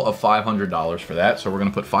total of $500 for that. So we're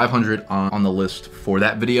gonna put 500 on the list for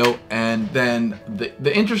that video. And then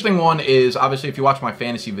the interesting one is, obviously, if you watch my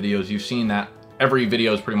fantasy videos, you've seen that every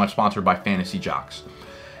video is pretty much sponsored by Fantasy Jocks.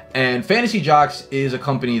 And Fantasy Jocks is a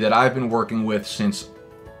company that I've been working with since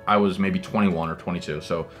I was maybe 21 or 22.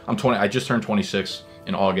 So I just turned 26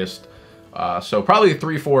 in August. So probably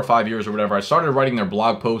 3, 4, 5 years or whatever. I started writing their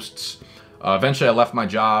blog posts. Eventually I left my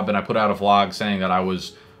job and I put out a vlog saying that I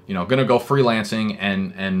was, gonna go freelancing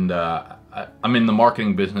and I'm in the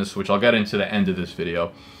marketing business, which I'll get into the end of this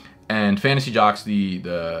video. And Fantasy Jocks, the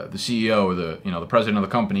CEO, or the president of the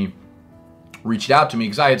company, reached out to me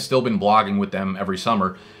because I had still been blogging with them every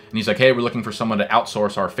summer. And he's like, hey, we're looking for someone to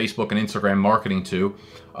outsource our Facebook and Instagram marketing to.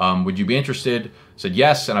 Would you be interested? I said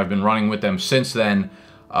yes, and I've been running with them since then.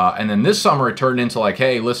 And then this summer it turned into like,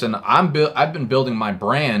 hey, listen, I've been building my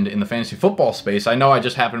brand in the fantasy football space. I know I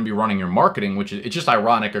just happen to be running your marketing, which is, it's just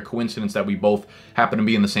ironic, a coincidence that we both happen to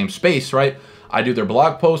be in the same space, right? I do their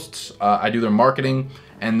blog posts, I do their marketing,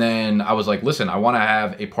 and then I was like, listen, I want to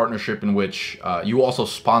have a partnership in which you also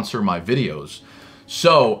sponsor my videos.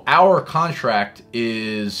 So our contract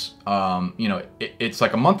is, it's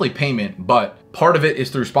like a monthly payment, but part of it is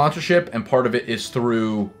through sponsorship and part of it is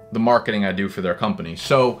through the marketing I do for their company.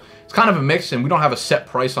 So it's kind of a mix, and we don't have a set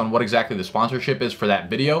price on what exactly the sponsorship is for that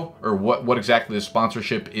video, or what exactly the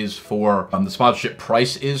sponsorship is for, the sponsorship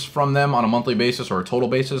price is from them on a monthly basis or a total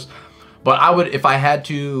basis. But I would, if I had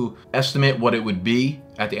to estimate what it would be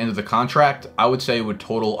at the end of the contract, I would say it would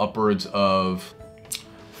total upwards of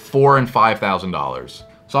 $4,000 and $5,000.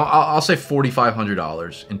 So I'll say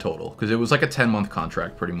 $4,500 in total, because it was like a 10-month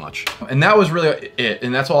contract pretty much. And that was really it,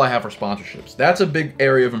 and that's all I have for sponsorships. That's a big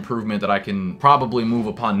area of improvement that I can probably move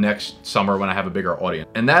upon next summer when I have a bigger audience.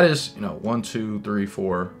 And that is, 1, 2, 3,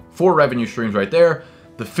 4 revenue streams right there.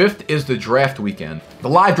 The 5th is the draft weekend. The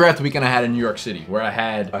live draft weekend I had in New York City, where I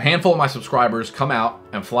had a handful of my subscribers come out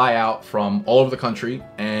and fly out from all over the country,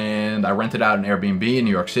 and and I rented out an Airbnb in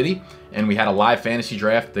New York City, and we had a live fantasy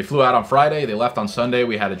draft. They flew out on Friday, they left on Sunday.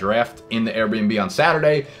 We had a draft in the Airbnb on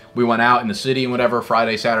Saturday. We went out in the city and whatever,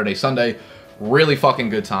 Friday, Saturday, Sunday. Really fucking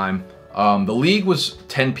good time. The league was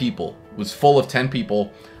 10 people, was full of 10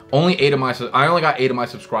 people. I only got 8 of my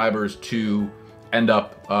subscribers to end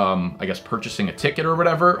up, I guess, purchasing a ticket or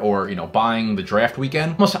whatever, or, you know, buying the draft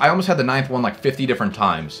weekend. I almost had the 9th one like 50 different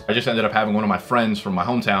times. I just ended up having one of my friends from my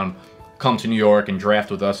hometown come to New York and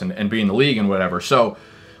draft with us and be in the league and whatever. So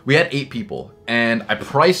we had 8 people, and I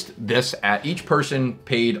priced this at each person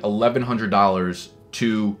paid $1,100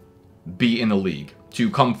 to be in the league,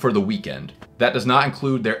 to come for the weekend. That does not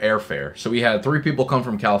include their airfare. So we had 3 people come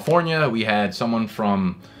from California. We had someone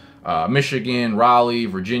from Michigan, Raleigh,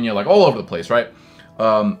 Virginia, like all over the place, right?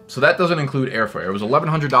 So that doesn't include airfare. It was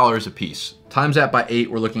 $1,100 a piece. Times that by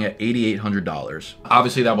 8, we're looking at $8,800.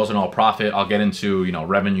 Obviously, that wasn't all profit. I'll get into, you know,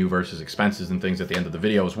 revenue versus expenses and things at the end of the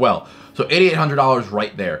video as well. So $8,800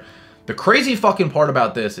 right there. The crazy fucking part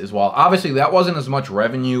about this is, while obviously that wasn't as much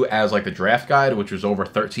revenue as like the draft guide, which was over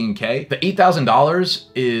 13K, the $8,000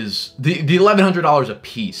 is the $1,100 a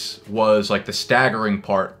piece was like the staggering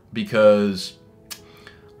part, because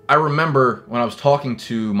I remember when I was talking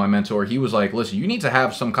to my mentor, he was like, listen, you need to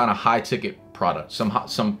have some kind of high ticket product,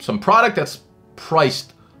 some product that's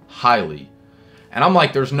priced highly. And I'm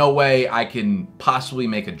like, there's no way I can possibly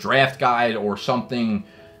make a draft guide or something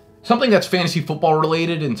that's fantasy football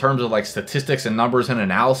related in terms of like statistics and numbers and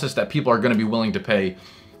analysis that people are going to be willing to pay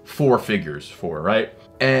 4 figures for, right?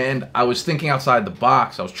 And I was thinking outside the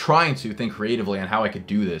box. I was trying to think creatively on how I could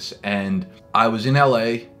do this. And I was in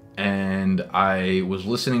LA, and I was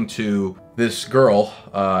listening to this girl,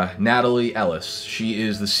 Natalie Ellis. She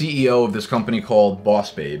is the CEO of this company called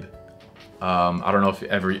Boss Babe. I don't know if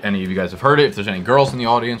any of you guys have heard it, if there's any girls in the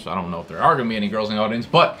audience. I don't know if there are going to be any girls in the audience,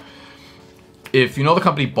 but if you know the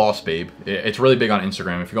company Boss Babe, it's really big on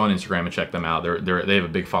Instagram. If you go on Instagram and check them out, they have a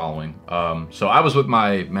big following. So I was with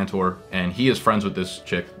my mentor, and he is friends with this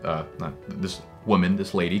chick, this woman,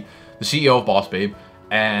 this lady, the CEO of Boss Babe,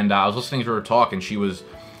 and I was listening to her talk, and she was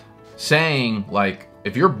saying, like,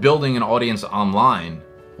 if you're building an audience online,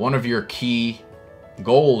 one of your key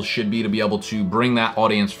goals should be to be able to bring that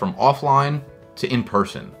audience from offline to in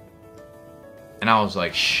person. And I was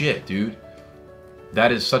like, shit, dude,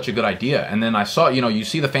 that is such a good idea. And then I saw, you know, you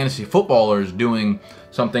see the fantasy footballers doing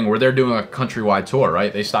something where they're doing a countrywide tour,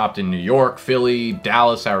 right? They stopped in New York, Philly,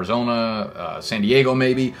 Dallas, Arizona, San Diego,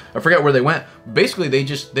 maybe. I forget where they went. Basically, they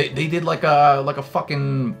did like a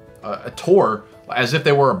fucking a tour as if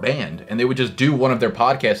they were a band, and they would just do one of their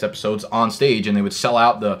podcast episodes on stage, and they would sell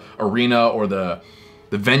out the arena or the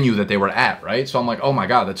venue that they were at, right? So I'm like, oh my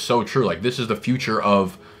God, that's so true. Like, this is the future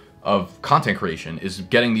of content creation, is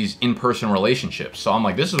getting these in-person relationships. So I'm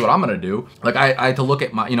like, this is what I'm gonna do. Like, I had to look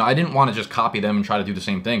at my, you know, I didn't want to just copy them and try to do the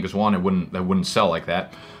same thing, because one, that wouldn't sell like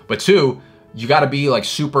that. But two, you got to be like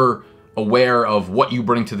super aware of what you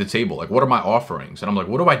bring to the table. Like, what are my offerings? And I'm like,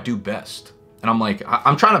 what do I do best? And I'm like,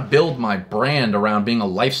 I'm trying to build my brand around being a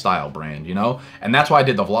lifestyle brand, you know? And that's why I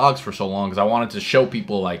did the vlogs for so long, because I wanted to show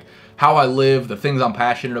people like how I live, the things I'm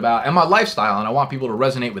passionate about, and my lifestyle. And I want people to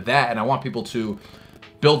resonate with that, and I want people to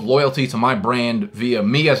build loyalty to my brand via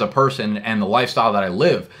me as a person and the lifestyle that I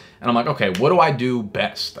live. And I'm like, okay, what do I do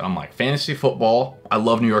best? And I'm like, fantasy football. I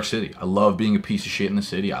love New York City. I love being a piece of shit in the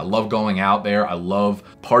city. I love going out there. I love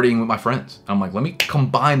partying with my friends. And I'm like, let me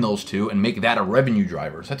combine those two and make that a revenue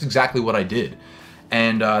driver. So that's exactly what I did.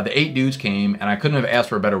 And the 8 dudes came, and I couldn't have asked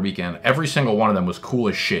for a better weekend. Every single one of them was cool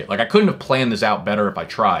as shit. Like, I couldn't have planned this out better if I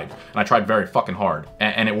tried. And I tried very fucking hard.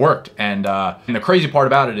 And it worked. And the crazy part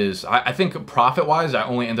about it is, I think profit-wise, I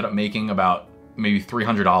only ended up making about maybe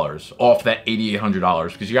 $300 off that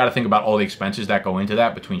 $8,800, because you got to think about all the expenses that go into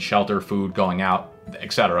that, between shelter, food, going out,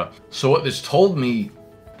 etc. So what this told me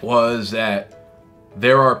was that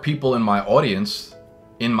there are people in my audience,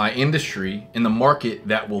 in my industry, in the market,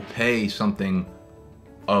 that will pay something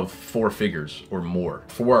of 4 figures or more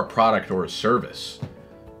for a product or a service.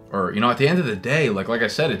 Or, you know, at the end of the day, like I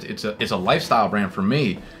said, it's a lifestyle brand for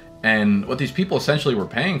me. And what these people essentially were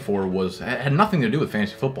paying for had nothing to do with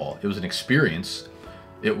fantasy football. It was an experience.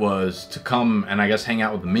 It was to come and, I guess, hang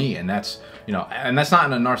out with me. And that's, you know, and that's not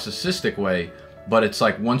in a narcissistic way, but it's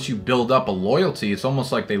like, once you build up a loyalty, it's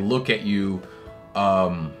almost like they look at you,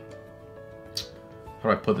 how do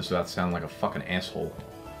I put this without sounding like a fucking asshole?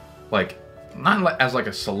 Like, not as like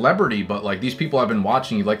a celebrity, but like, these people have been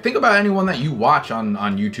watching you. Like, think about anyone that you watch on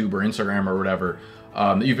YouTube or Instagram or whatever,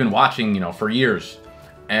 that you've been watching, you know, for years.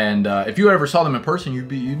 And if you ever saw them in person, you'd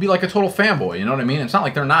be like a total fanboy, you know what I mean? It's not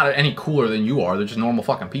like they're not any cooler than you are. They're just normal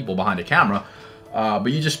fucking people behind a camera.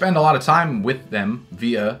 but you just spend a lot of time with them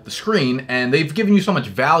via the screen, and they've given you so much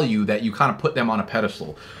value that you kind of put them on a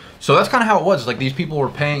pedestal. So that's kind of how it was. Like, these people were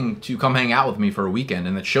paying to come hang out with me for a weekend,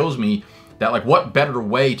 and it shows me that, like, what better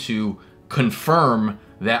way to confirm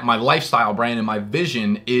that my lifestyle brand and my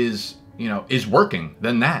vision is, you know, is working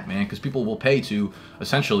than that, man. Because people will pay to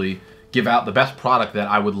essentially give out the best product that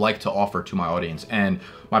I would like to offer to my audience. And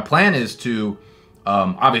my plan is to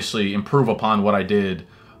obviously improve upon what I did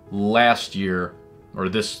last year or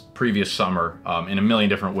this previous summer in a million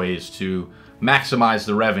different ways to maximize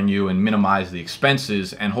the revenue and minimize the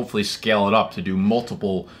expenses, and hopefully scale it up to do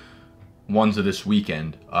multiple ones of this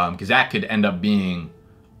weekend, because that could end up being,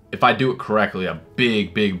 if I do it correctly, a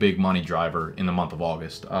big money driver in the month of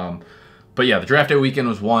August. But yeah, the draft day weekend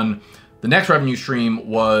was one. The next revenue stream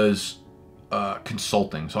was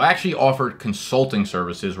consulting. So I actually offered consulting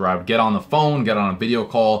services where I would get on the phone, get on a video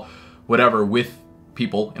call, whatever, with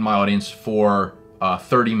people in my audience for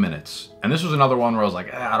 30 minutes. And this was another one where I was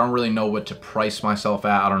like, I don't really know what to price myself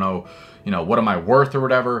at. I don't know, you know, what am I worth or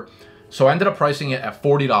whatever. So I ended up pricing it at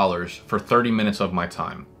 $40 for 30 minutes of my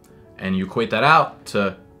time. And you equate that out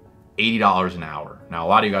to $80 an hour. Now, a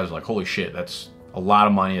lot of you guys are like, holy shit, that's a lot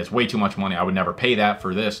of money. That's way too much money. I would never pay that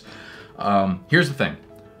for this. Here's the thing.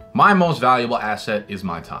 My most valuable asset is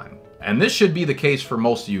my time. And this should be the case for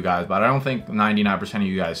most of you guys, but I don't think 99% of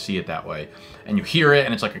you guys see it that way. And you hear it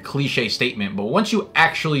and it's like a cliche statement, but once you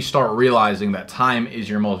actually start realizing that time is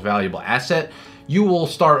your most valuable asset, you will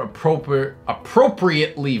start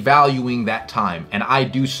appropriately valuing that time. And I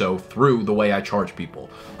do so through the way I charge people.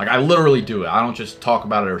 Like, I literally do it. I don't just talk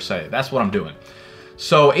about it or say it. That's what I'm doing.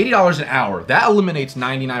 So $80 an hour, that eliminates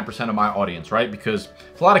 99% of my audience, right? Because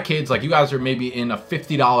it's a lot of kids, like you guys are maybe in a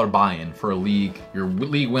 $50 buy-in for a league. Your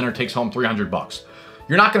league winner takes home 300 bucks.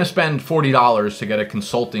 You're not gonna spend $40 to get a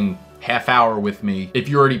consulting half hour with me if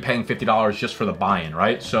you're already paying $50 just for the buy-in,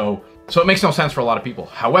 right? So it makes no sense for a lot of people.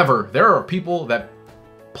 However, there are people that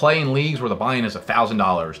play in leagues where the buy-in is $1,000,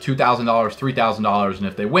 $2,000, $3,000, and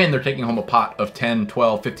if they win, they're taking home a pot of 10,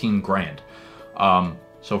 12, 15 grand.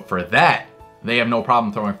 So for that, they have no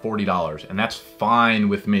problem throwing $40, and that's fine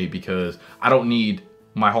with me because I don't need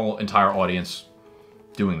my whole entire audience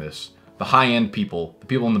doing this. The high-end people, the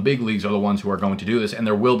people in the big leagues, are the ones who are going to do this, and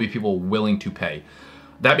there will be people willing to pay.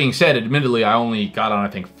 That being said, admittedly, I only got on, I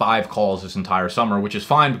think, 5 calls this entire summer, which is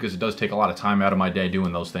fine because it does take a lot of time out of my day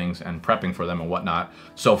doing those things and prepping for them and whatnot.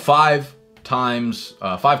 So 5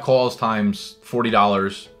 calls times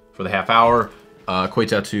 $40 for the half hour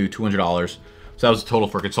equates out to $200. So that was the total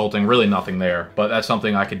for consulting, really nothing there, but that's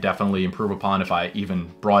something I could definitely improve upon if I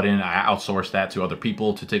even brought in, I outsourced that to other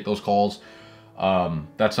people to take those calls.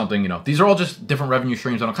 That's something, you know, these are all just different revenue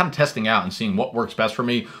streams that I'm kind of testing out and seeing what works best for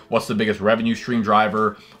me, what's the biggest revenue stream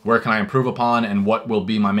driver, where can I improve upon, and what will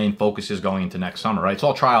be my main focuses going into next summer, right? It's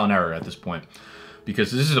all trial and error at this point,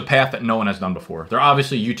 because this is a path that no one has done before. There are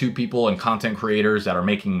obviously YouTube people and content creators that are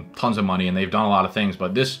making tons of money and they've done a lot of things,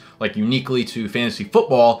 but this, like, uniquely to fantasy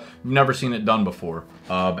football, you've never seen it done before.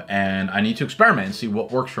 And I need to experiment and see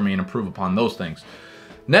what works for me and improve upon those things.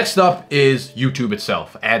 Next up is YouTube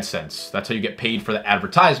itself, AdSense. That's how you get paid for the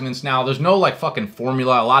advertisements. Now, there's no like fucking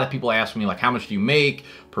formula. A lot of people ask me like, how much do you make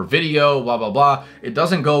per video, blah, blah, blah. It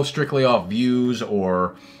doesn't go strictly off views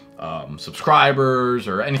or subscribers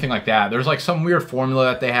or anything like that. There's like some weird formula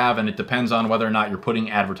that they have, and it depends on whether or not you're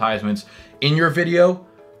putting advertisements in your video,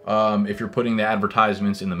 if you're putting the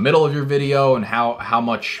advertisements in the middle of your video, and how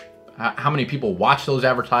many people watch those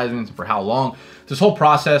advertisements and for how long. This whole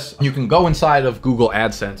process, you can go inside of Google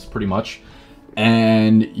AdSense pretty much,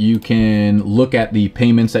 and you can look at the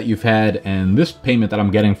payments that you've had, and this payment that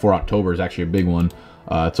I'm getting for October is actually a big one.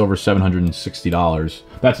 It's over $760.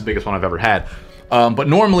 That's the biggest one I've ever had. But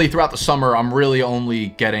normally throughout the summer, I'm really only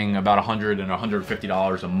getting about $100 and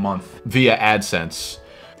 $150 a month via AdSense.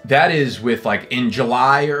 That is with like in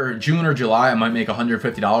July or June or July, I might make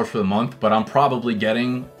 $150 for the month, but I'm probably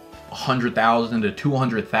getting 100,000 to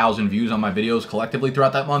 200,000 views on my videos collectively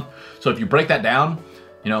throughout that month. So if you break that down,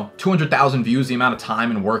 you know, 200,000 views, the amount of time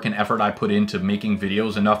and work and effort I put into making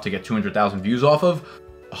videos enough to get 200,000 views off of,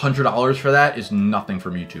 $100 for that is nothing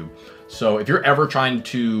from YouTube. So if you're ever trying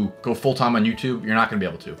to go full-time on YouTube, you're not gonna be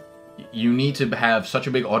able to. You need to have such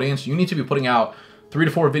a big audience. You need to be putting out 3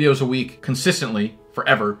 to 4 videos a week consistently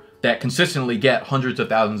forever that consistently get hundreds of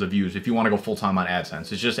thousands of views if you want to go full-time on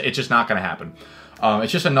AdSense. It's just not gonna happen.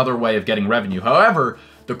 It's just another way of getting revenue. However,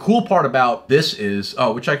 the cool part about this is,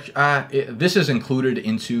 this is included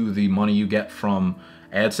into the money you get from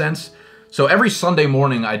AdSense. So every Sunday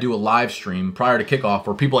morning, I do a live stream prior to kickoff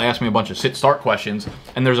where people ask me a bunch of sit-start questions,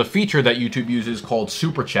 and there's a feature that YouTube uses called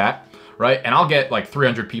Super Chat, right? And I'll get like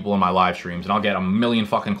 300 people in my live streams, and I'll get a million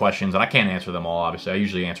fucking questions, and I can't answer them all, obviously. I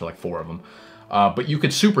usually answer like 4 of them. But you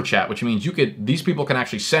could super chat, which means these people can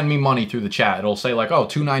actually send me money through the chat. It'll say like, oh,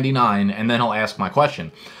 $2.99, and then he'll ask my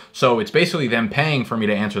question. So it's basically them paying for me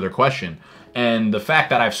to answer their question. And the fact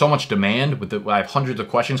that I have so much demand, I have hundreds of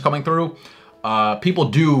questions coming through, people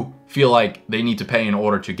do feel like they need to pay in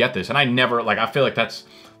order to get this. And I never, like, I feel like that's,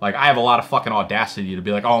 like, I have a lot of fucking audacity to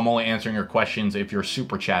be like, oh, I'm only answering your questions if you're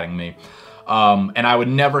super chatting me. And I would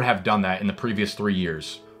never have done that in the previous 3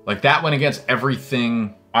 years. Like, that went against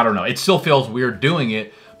everything. I don't know. It still feels weird doing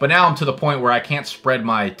it. But now I'm to the point where I can't spread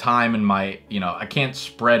my time and I can't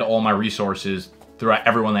spread all my resources throughout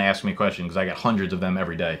everyone that asks me questions, because I get hundreds of them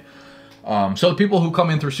every day. So the people who come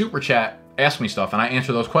in through Super Chat ask me stuff, and I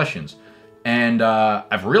answer those questions. And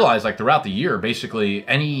I've realized, like, throughout the year, basically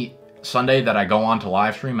any Sunday that I go on to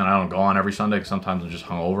live stream, and I don't go on every Sunday because sometimes I'm just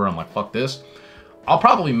hungover, I'm like, fuck this, I'll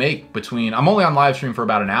probably make I'm only on live stream for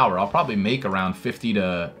about an hour, I'll probably make around $50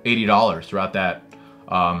 to $80 throughout that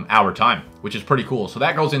hour time, which is pretty cool. So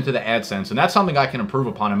that goes into the AdSense, and that's something I can improve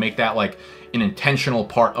upon and make that like an intentional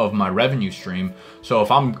part of my revenue stream. So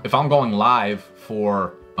if I'm going live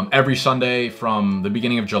for every Sunday from the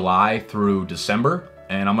beginning of July through December,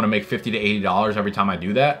 and I'm gonna make $50 to $80 every time I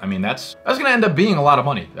do that, I mean, that's gonna end up being a lot of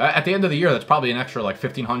money. At the end of the year, that's probably an extra like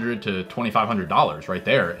 $1,500 to $2,500 right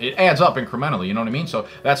there. It adds up incrementally, you know what I mean? So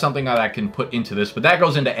that's something that I can put into this, but that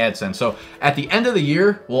goes into AdSense. So at the end of the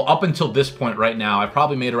year, well, up until this point right now, I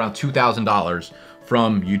probably made around $2,000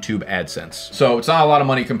 from YouTube AdSense. So it's not a lot of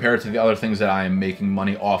money compared to the other things that I am making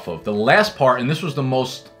money off of. The last part, and this was the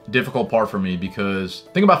most difficult part for me, because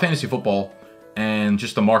think about fantasy football and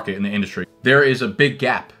just the market in the industry. There is a big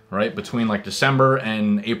gap, right, between like December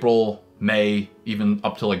and April, May, even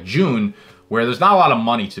up to like June, where there's not a lot of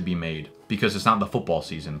money to be made because it's not the football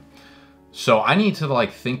season. So I need to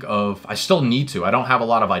like think of, I still need to, I don't have a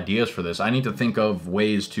lot of ideas for this. I need to think of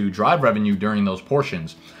ways to drive revenue during those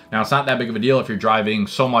portions. Now, it's not that big of a deal if you're driving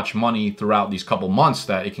so much money throughout these couple months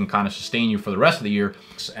that it can kind of sustain you for the rest of the year.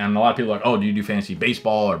 And a lot of people are like, oh, do you do fantasy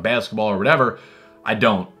baseball or basketball or whatever? I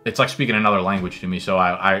don't. It's like speaking another language to me, so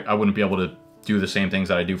I wouldn't be able to do the same things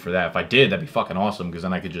that I do for that. If I did, that'd be fucking awesome, because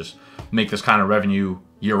then I could just make this kind of revenue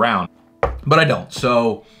year-round. But I don't.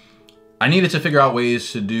 So I needed to figure out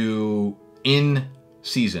ways to do in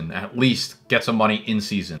season, at least get some money in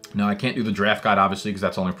season. Now, I can't do the draft guide, obviously, because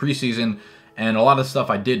that's only preseason, and a lot of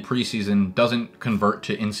stuff I did preseason doesn't convert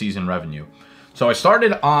to in-season revenue. So I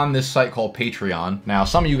started on this site called Patreon. Now,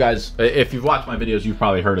 some of you guys, if you've watched my videos, you've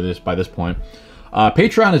probably heard of this by this point.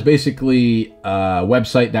 Patreon is basically a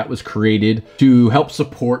website that was created to help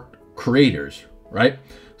support creators, right?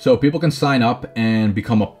 So people can sign up and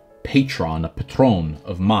become a patron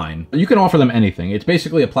of mine. You can offer them anything. It's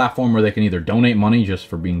basically a platform where they can either donate money just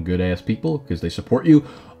for being good-ass people because they support you,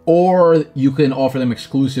 or you can offer them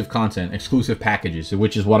exclusive content, exclusive packages,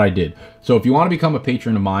 which is what I did. So if you want to become a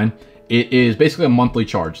patron of mine, it is basically a monthly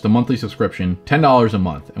charge, the monthly subscription, $10 a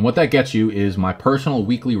month. And what that gets you is my personal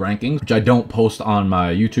weekly rankings, which I don't post on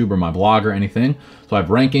my YouTube or my blog or anything. So I have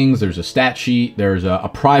rankings, there's a stat sheet, there's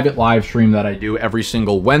a private live stream that I do every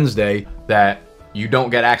single Wednesday that you don't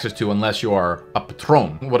get access to unless you are a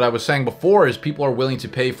patron. What I was saying before is people are willing to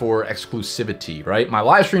pay for exclusivity, right? My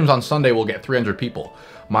live streams on Sunday will get 300 people.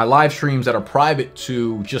 My live streams that are private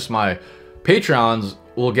to just my Patreons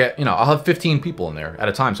will get, I'll have 15 people in there at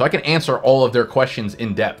a time. So I can answer all of their questions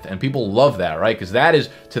in depth, and people love that, right? Because that is,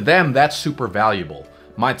 to them, that's super valuable.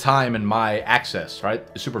 My time and my access, right,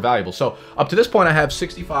 is super valuable. So up to this point, I have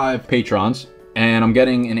 65 patrons, and I'm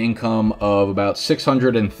getting an income of about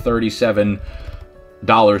 $637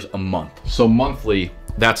 a month. So monthly,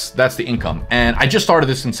 that's the income. And I just started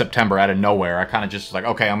this in September out of nowhere. I kind of just like,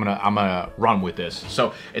 okay, I'm gonna run with this.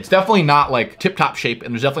 So it's definitely not like tip-top shape,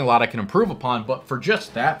 and there's definitely a lot I can improve upon, but for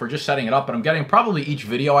just that, for just setting it up, and I'm getting probably each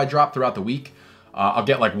video I drop throughout the week, I'll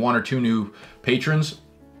get like 1 or 2 new patrons,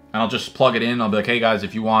 and I'll just plug it in. I'll be like, hey guys,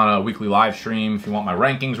 if you want a weekly live stream, if you want my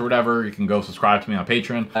rankings or whatever, you can go subscribe to me on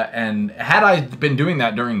Patreon. And had I been doing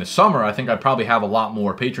that during the summer, I think I'd probably have a lot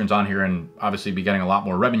more patrons on here and obviously be getting a lot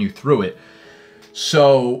more revenue through it.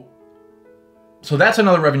 So that's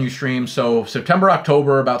another revenue stream. So September,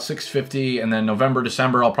 October, about $650, and then November,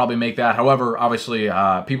 December, I'll probably make that. However, obviously,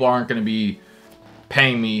 people aren't going to be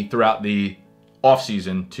paying me throughout the off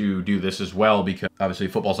season to do this as well, because obviously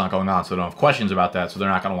football's not going on, so they don't have questions about that, so they're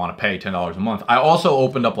not going to want to pay $10 a month. I also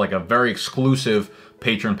opened up like a very exclusive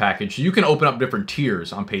patron package. So you can open up different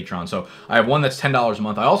tiers on Patreon. So I have one that's $10 a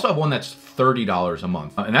month. I also have one that's $30 a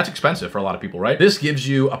month. And that's expensive for a lot of people, right? This gives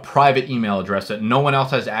you a private email address that no one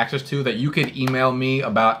else has access to, that you could email me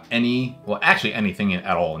about actually anything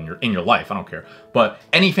at all in your life. I don't care. But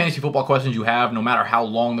any fantasy football questions you have, no matter how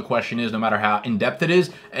long the question is, no matter how in-depth it is,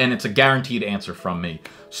 and it's a guaranteed answer from me.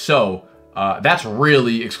 So that's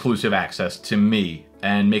really exclusive access to me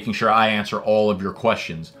and making sure I answer all of your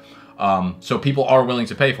questions. So people are willing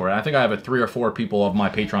to pay for it. I think I have 3 or 4 people of my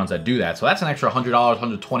patrons that do that. So that's an extra $100,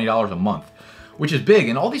 $120 a month, which is big.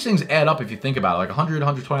 And all these things add up if you think about it. Like $100,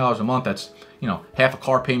 $120 a month, that's, you know, half a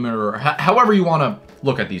car payment, or however you want to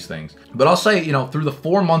look at these things. But I'll say, you know, through the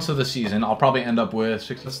 4 months of the season, I'll probably end up with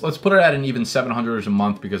let's put it at an even $700 a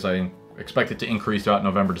month, because I expect it to increase throughout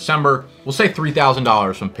November, December. We'll say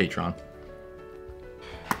 $3,000 from Patreon.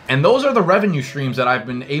 And those are the revenue streams that I've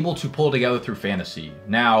been able to pull together through fantasy.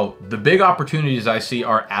 Now, the big opportunities I see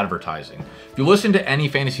are advertising. If you listen to any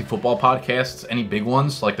fantasy football podcasts, any big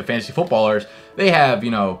ones, like the Fantasy Footballers, they have,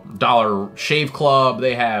 you know, Dollar Shave Club,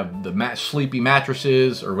 they have the Sleepy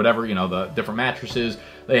Mattresses, or whatever, you know, the different mattresses.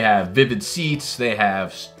 They have Vivid Seats, they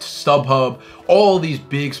have StubHub, all these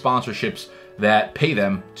big sponsorships that pay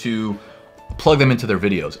them to plug them into their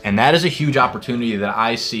videos. And that is a huge opportunity that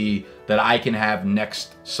I see that I can have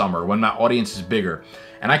next summer when my audience is bigger.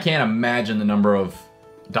 And I can't imagine the number of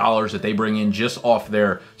dollars that they bring in just off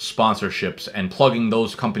their sponsorships and plugging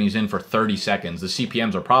those companies in for 30 seconds. The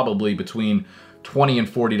CPMs are probably between $20 and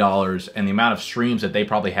 $40, and the amount of streams that they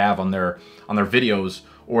probably have on their videos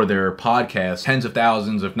or their podcasts, tens of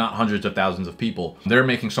thousands, if not hundreds of thousands of people. They're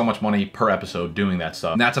making so much money per episode doing that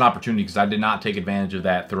stuff. And that's an opportunity, because I did not take advantage of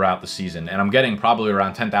that throughout the season. And I'm getting probably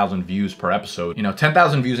around 10,000 views per episode. You know,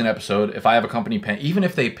 10,000 views an episode, if I have a company pay, even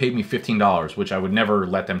if they paid me $15, which I would never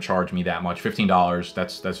let them charge me that much, $15,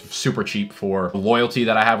 that's super cheap for the loyalty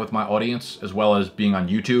that I have with my audience, as well as being on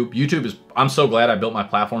YouTube. YouTube is, I'm so glad I built my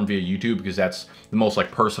platform via YouTube, because that's the most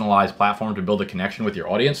like personalized platform to build a connection with your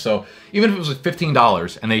audience. So even if it was like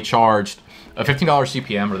 $15 and they charged a $15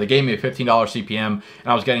 CPM, or they gave me a $15 CPM, and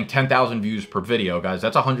I was getting 10,000 views per video, guys,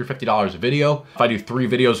 that's $150 a video. If I do 3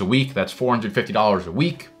 videos a week, that's $450 a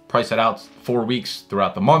week. Price that out 4 weeks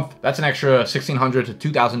throughout the month. That's an extra $1,600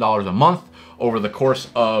 to $2,000 a month over the course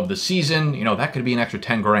of the season. You know, that could be an extra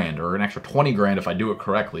 10 grand or an extra 20 grand if I do it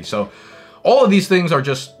correctly. So all of these things are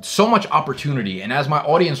just so much opportunity, and as my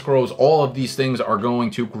audience grows, all of these things are going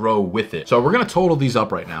to grow with it. So we're gonna total these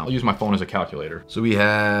up right now. I'll use my phone as a calculator. So we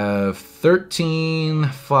have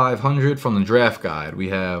 13,500 from the draft guide. We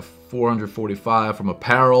have 445 from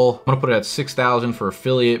apparel. I'm gonna put it at 6,000 for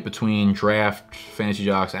affiliate between Draft, Fantasy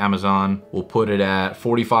Jocks, Amazon. We'll put it at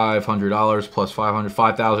 $4,500 plus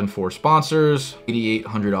 5,000 for sponsors,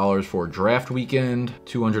 $8,800 for draft weekend,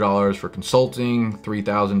 $200 for consulting,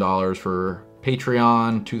 $3,000 for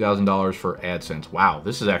Patreon, $2,000 for AdSense. Wow,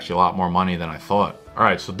 this is actually a lot more money than I thought. All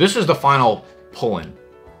right, so this is the final pull-in.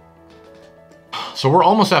 So we're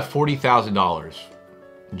almost at $40,000.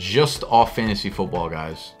 Just off fantasy football,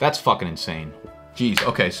 guys. That's fucking insane. Jeez,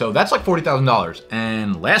 okay, so that's like $40,000.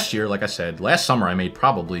 And last year, like I said, last summer I made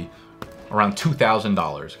probably around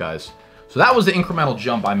 $2,000, guys. So that was the incremental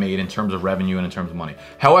jump I made in terms of revenue and in terms of money.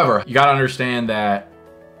 However, you gotta understand that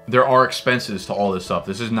there are expenses to all this stuff.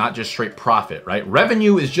 This is not just straight profit, right?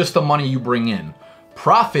 Revenue is just the money you bring in.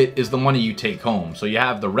 Profit is the money you take home. So you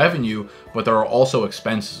have the revenue, but there are also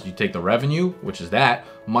expenses. You take the revenue, which is that,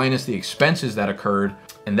 minus the expenses that occurred,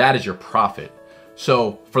 and that is your profit.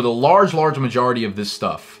 So for the large majority of this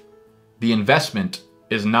stuff, the investment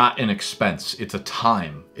is not an expense, it's a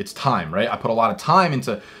time. It's time, right? I put a lot of time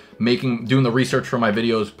into doing the research for my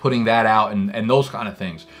videos, putting that out, and those kind of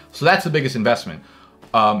things. So that's the biggest investment.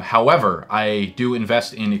 However, I do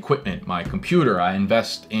invest in equipment, my computer, I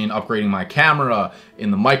invest in upgrading my camera,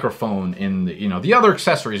 in the microphone, in the, you know, the other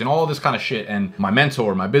accessories and all this kind of shit, and my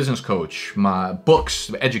mentor, my business coach, my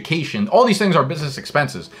books, education, all these things are business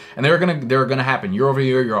expenses, and they're gonna happen year over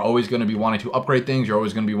year. You're always gonna be wanting to upgrade things, you're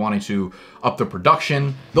always gonna be wanting to up the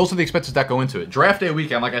production. Those are the expenses that go into it. Draft day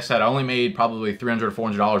weekend, like I said, I only made probably $300 or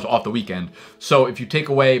 $400 off the weekend. So if you take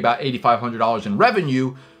away about $8,500 in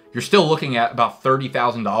revenue, you're still looking at about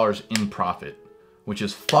 $30,000 in profit, which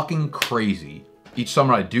is fucking crazy. Each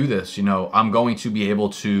summer I do this, you know, I'm going to be able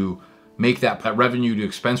to make that revenue to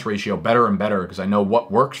expense ratio better and better, because I know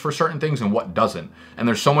what works for certain things and what doesn't. And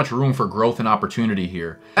there's so much room for growth and opportunity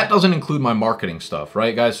here. That doesn't include my marketing stuff,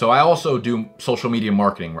 right, guys? So I also do social media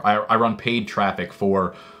marketing. I run paid traffic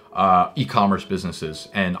for e-commerce businesses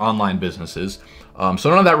and online businesses. So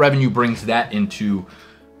none of that revenue brings that into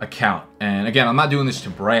account. And again, I'm not doing this to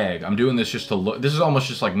brag. I'm doing this just to look. This is almost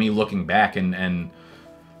just like me looking back and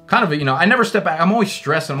kind of, you know, I never step back. I'm always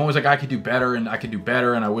stressed, and I'm always like, I could do better, and I could do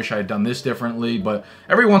better, and I wish I had done this differently. But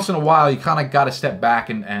every once in a while, you kind of got to step back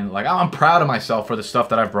and like, I'm proud of myself for the stuff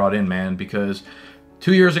that I've brought in, man, because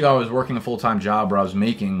 2 years ago, I was working a full-time job where I was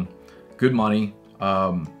making good money,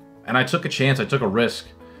 and I took a chance, I took a risk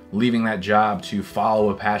leaving that job to follow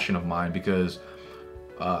a passion of mine, because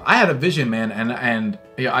I had a vision, man, and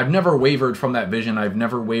yeah, I've never wavered from that vision. I've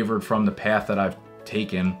never wavered from the path that I've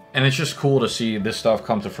taken, and it's just cool to see this stuff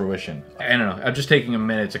come to fruition. I don't know, I'm just taking a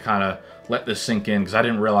minute to kind of let this sink in, because I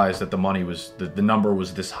didn't realize that the money was, the number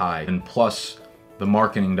was this high, and plus the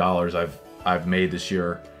marketing dollars I've made this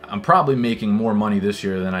year. I'm probably making more money this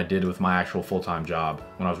year than I did with my actual full-time job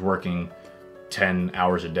when I was working 10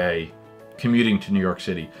 hours a day commuting to New York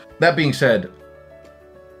City. That being said,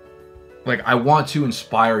 like, I want to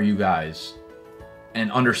inspire you guys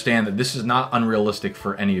and understand that this is not unrealistic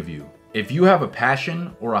for any of you. If you have a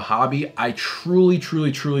passion or a hobby, I truly,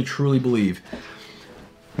 truly, truly, truly believe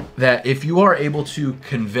that if you are able to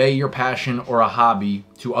convey your passion or a hobby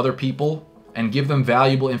to other people and give them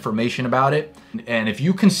valuable information about it, and if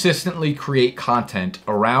you consistently create content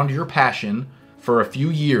around your passion for a few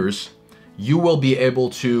years, you will be able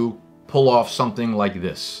to pull off something like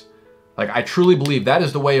this. Like, I truly believe that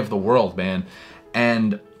is the way of the world, man.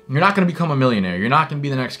 And you're not going to become a millionaire. You're not going to be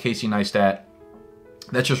the next Casey Neistat.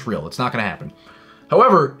 That's just real. It's not going to happen.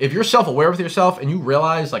 However, if you're self-aware with yourself and you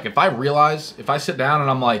realize, like, if I sit down and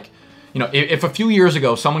I'm like, you know, if a few years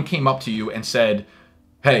ago someone came up to you and said,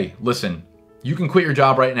 hey, listen, you can quit your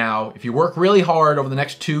job right now. If you work really hard over the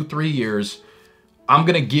next 2-3 years, I'm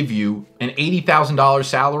going to give you an $80,000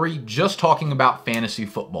 salary just talking about fantasy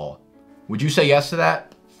football. Would you say yes to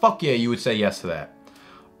that? Fuck yeah, you would say yes to that.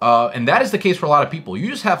 And that is the case for a lot of people. You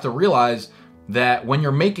just have to realize that when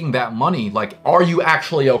you're making that money, like, are you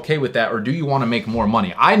actually okay with that, or do you want to make more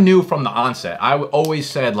money? I knew from the onset. I always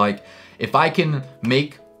said, like, if I can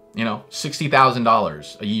make, you know,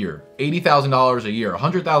 $60,000 a year, $80,000 a year,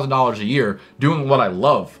 $100,000 a year doing what I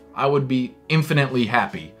love, I would be infinitely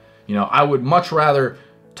happy. You know, I would much rather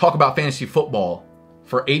talk about fantasy football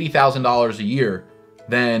for $80,000 a year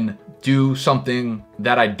than do something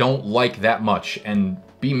that I don't like that much and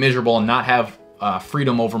be miserable and not have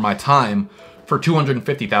freedom over my time for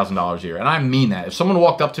 $250,000 a year. And I mean that. If someone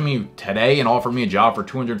walked up to me today and offered me a job for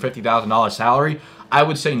 $250,000 salary, I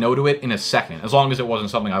would say no to it in a second, as long as it wasn't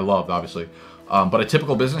something I loved, obviously. But a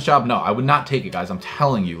typical business job, no, I would not take it, guys. I'm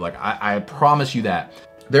telling you, like, I promise you that.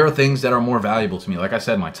 There are things that are more valuable to me. Like I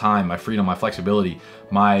said, my time, my freedom, my flexibility,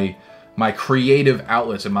 my creative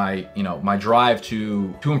outlets, and my, you know, my drive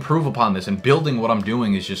to improve upon this and building what I'm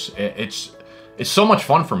doing is just, it's so much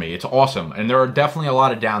fun for me. It's awesome. And there are definitely a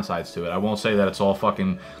lot of downsides to it. I won't say that it's all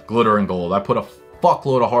fucking glitter and gold. I put a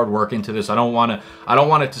fuckload of hard work into this. I don't want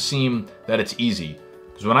it to seem that it's easy.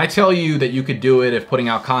 Because when I tell you that you could do it if putting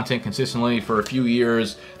out content consistently for a few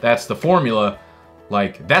years, that's the formula,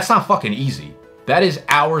 like, that's not fucking easy. That is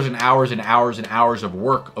hours and hours and hours and hours of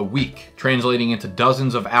work a week, translating into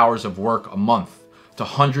dozens of hours of work a month, to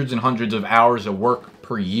hundreds and hundreds of hours of work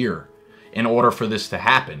per year in order for this to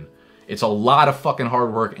happen. It's a lot of fucking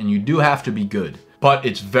hard work, and you do have to be good. But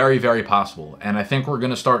it's very, very possible. And I think we're going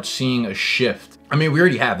to start seeing a shift. I mean, we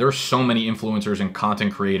already have. There's so many influencers and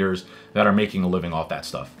content creators that are making a living off that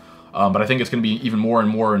stuff. But I think it's going to be even more and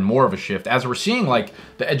more and more of a shift. As we're seeing, like,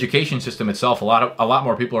 the education system itself, a lot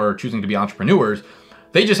more people are choosing to be entrepreneurs.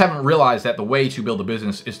 They just haven't realized that the way to build a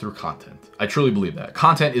business is through content. I truly believe that.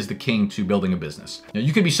 Content is the king to building a business. You know,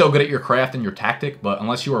 you can be so good at your craft and your tactic, but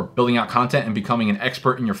unless you are building out content and becoming an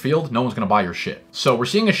expert in your field, no one's going to buy your shit. So we're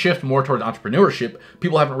seeing a shift more towards entrepreneurship.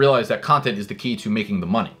 People haven't realized that content is the key to making the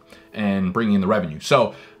money and bringing in the revenue.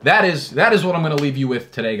 So that is what I'm going to leave you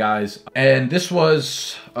with today, guys. And this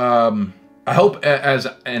was, I hope, as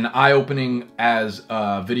an eye-opening as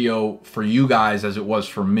video for you guys as it was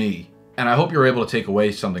for me. And I hope you're able to take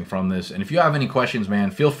away something from this. And if you have any questions,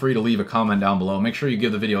 man, feel free to leave a comment down below. Make sure you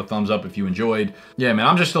give the video a thumbs up if you enjoyed. Yeah, man,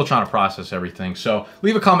 I'm just still trying to process everything. So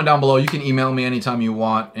leave a comment down below. You can email me anytime you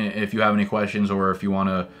want if you have any questions, or if you want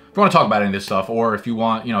to talk about any of this stuff, or if you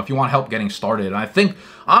want, you know, if you want help getting started. And I think,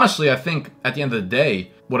 honestly, I think at the end of the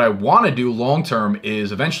day, what I want to do long term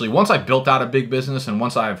is eventually, once I've built out a big business and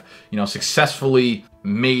once I've, you know, successfully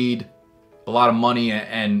made a lot of money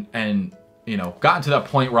and you know, gotten to that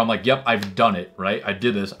point where I'm like, yep, I've done it, right? I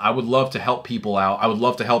did this. I would love to help people out. I would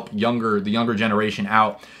love to help the younger generation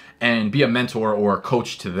out and be a mentor or a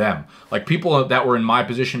coach to them. Like, people that were in my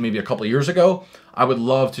position maybe a couple of years ago, I would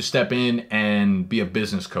love to step in and be a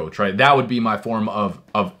business coach, right? That would be my form of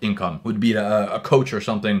income, would be a coach or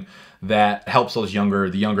something that helps the younger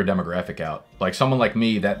demographic out. Like someone like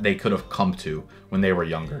me that they could have come to when they were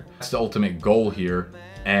younger. That's the ultimate goal here.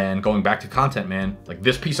 And going back to content, man, like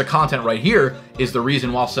this piece of content right here is the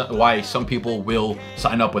reason why some people will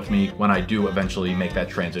sign up with me when I do eventually make that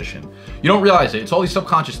transition. You don't realize it. It's all these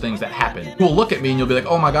subconscious things that happen. You'll look at me and you'll be like,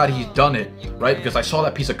 oh my God, he's done it, right? Because I saw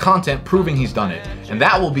that piece of content proving he's done it. And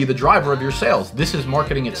that will be the driver of your sales. This is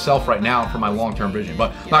marketing itself right now for my long-term vision,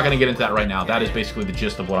 but I'm not gonna get into that right now. That is basically the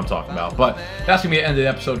gist of what I'm talking about. But that's gonna be the end of the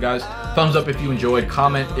episode, guys. Thumbs up if you enjoyed,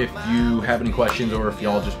 comment if you have any questions or if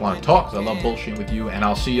y'all just wanna talk, because I love bullshitting with you, and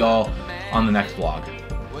I'll see y'all on the next vlog.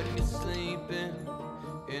 When you're sleeping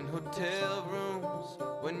in hotel rooms,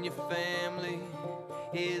 when your family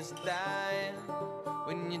is dying,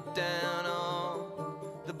 when you're down on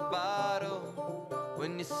the bottle,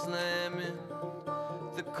 when you're slamming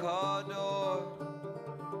the car door.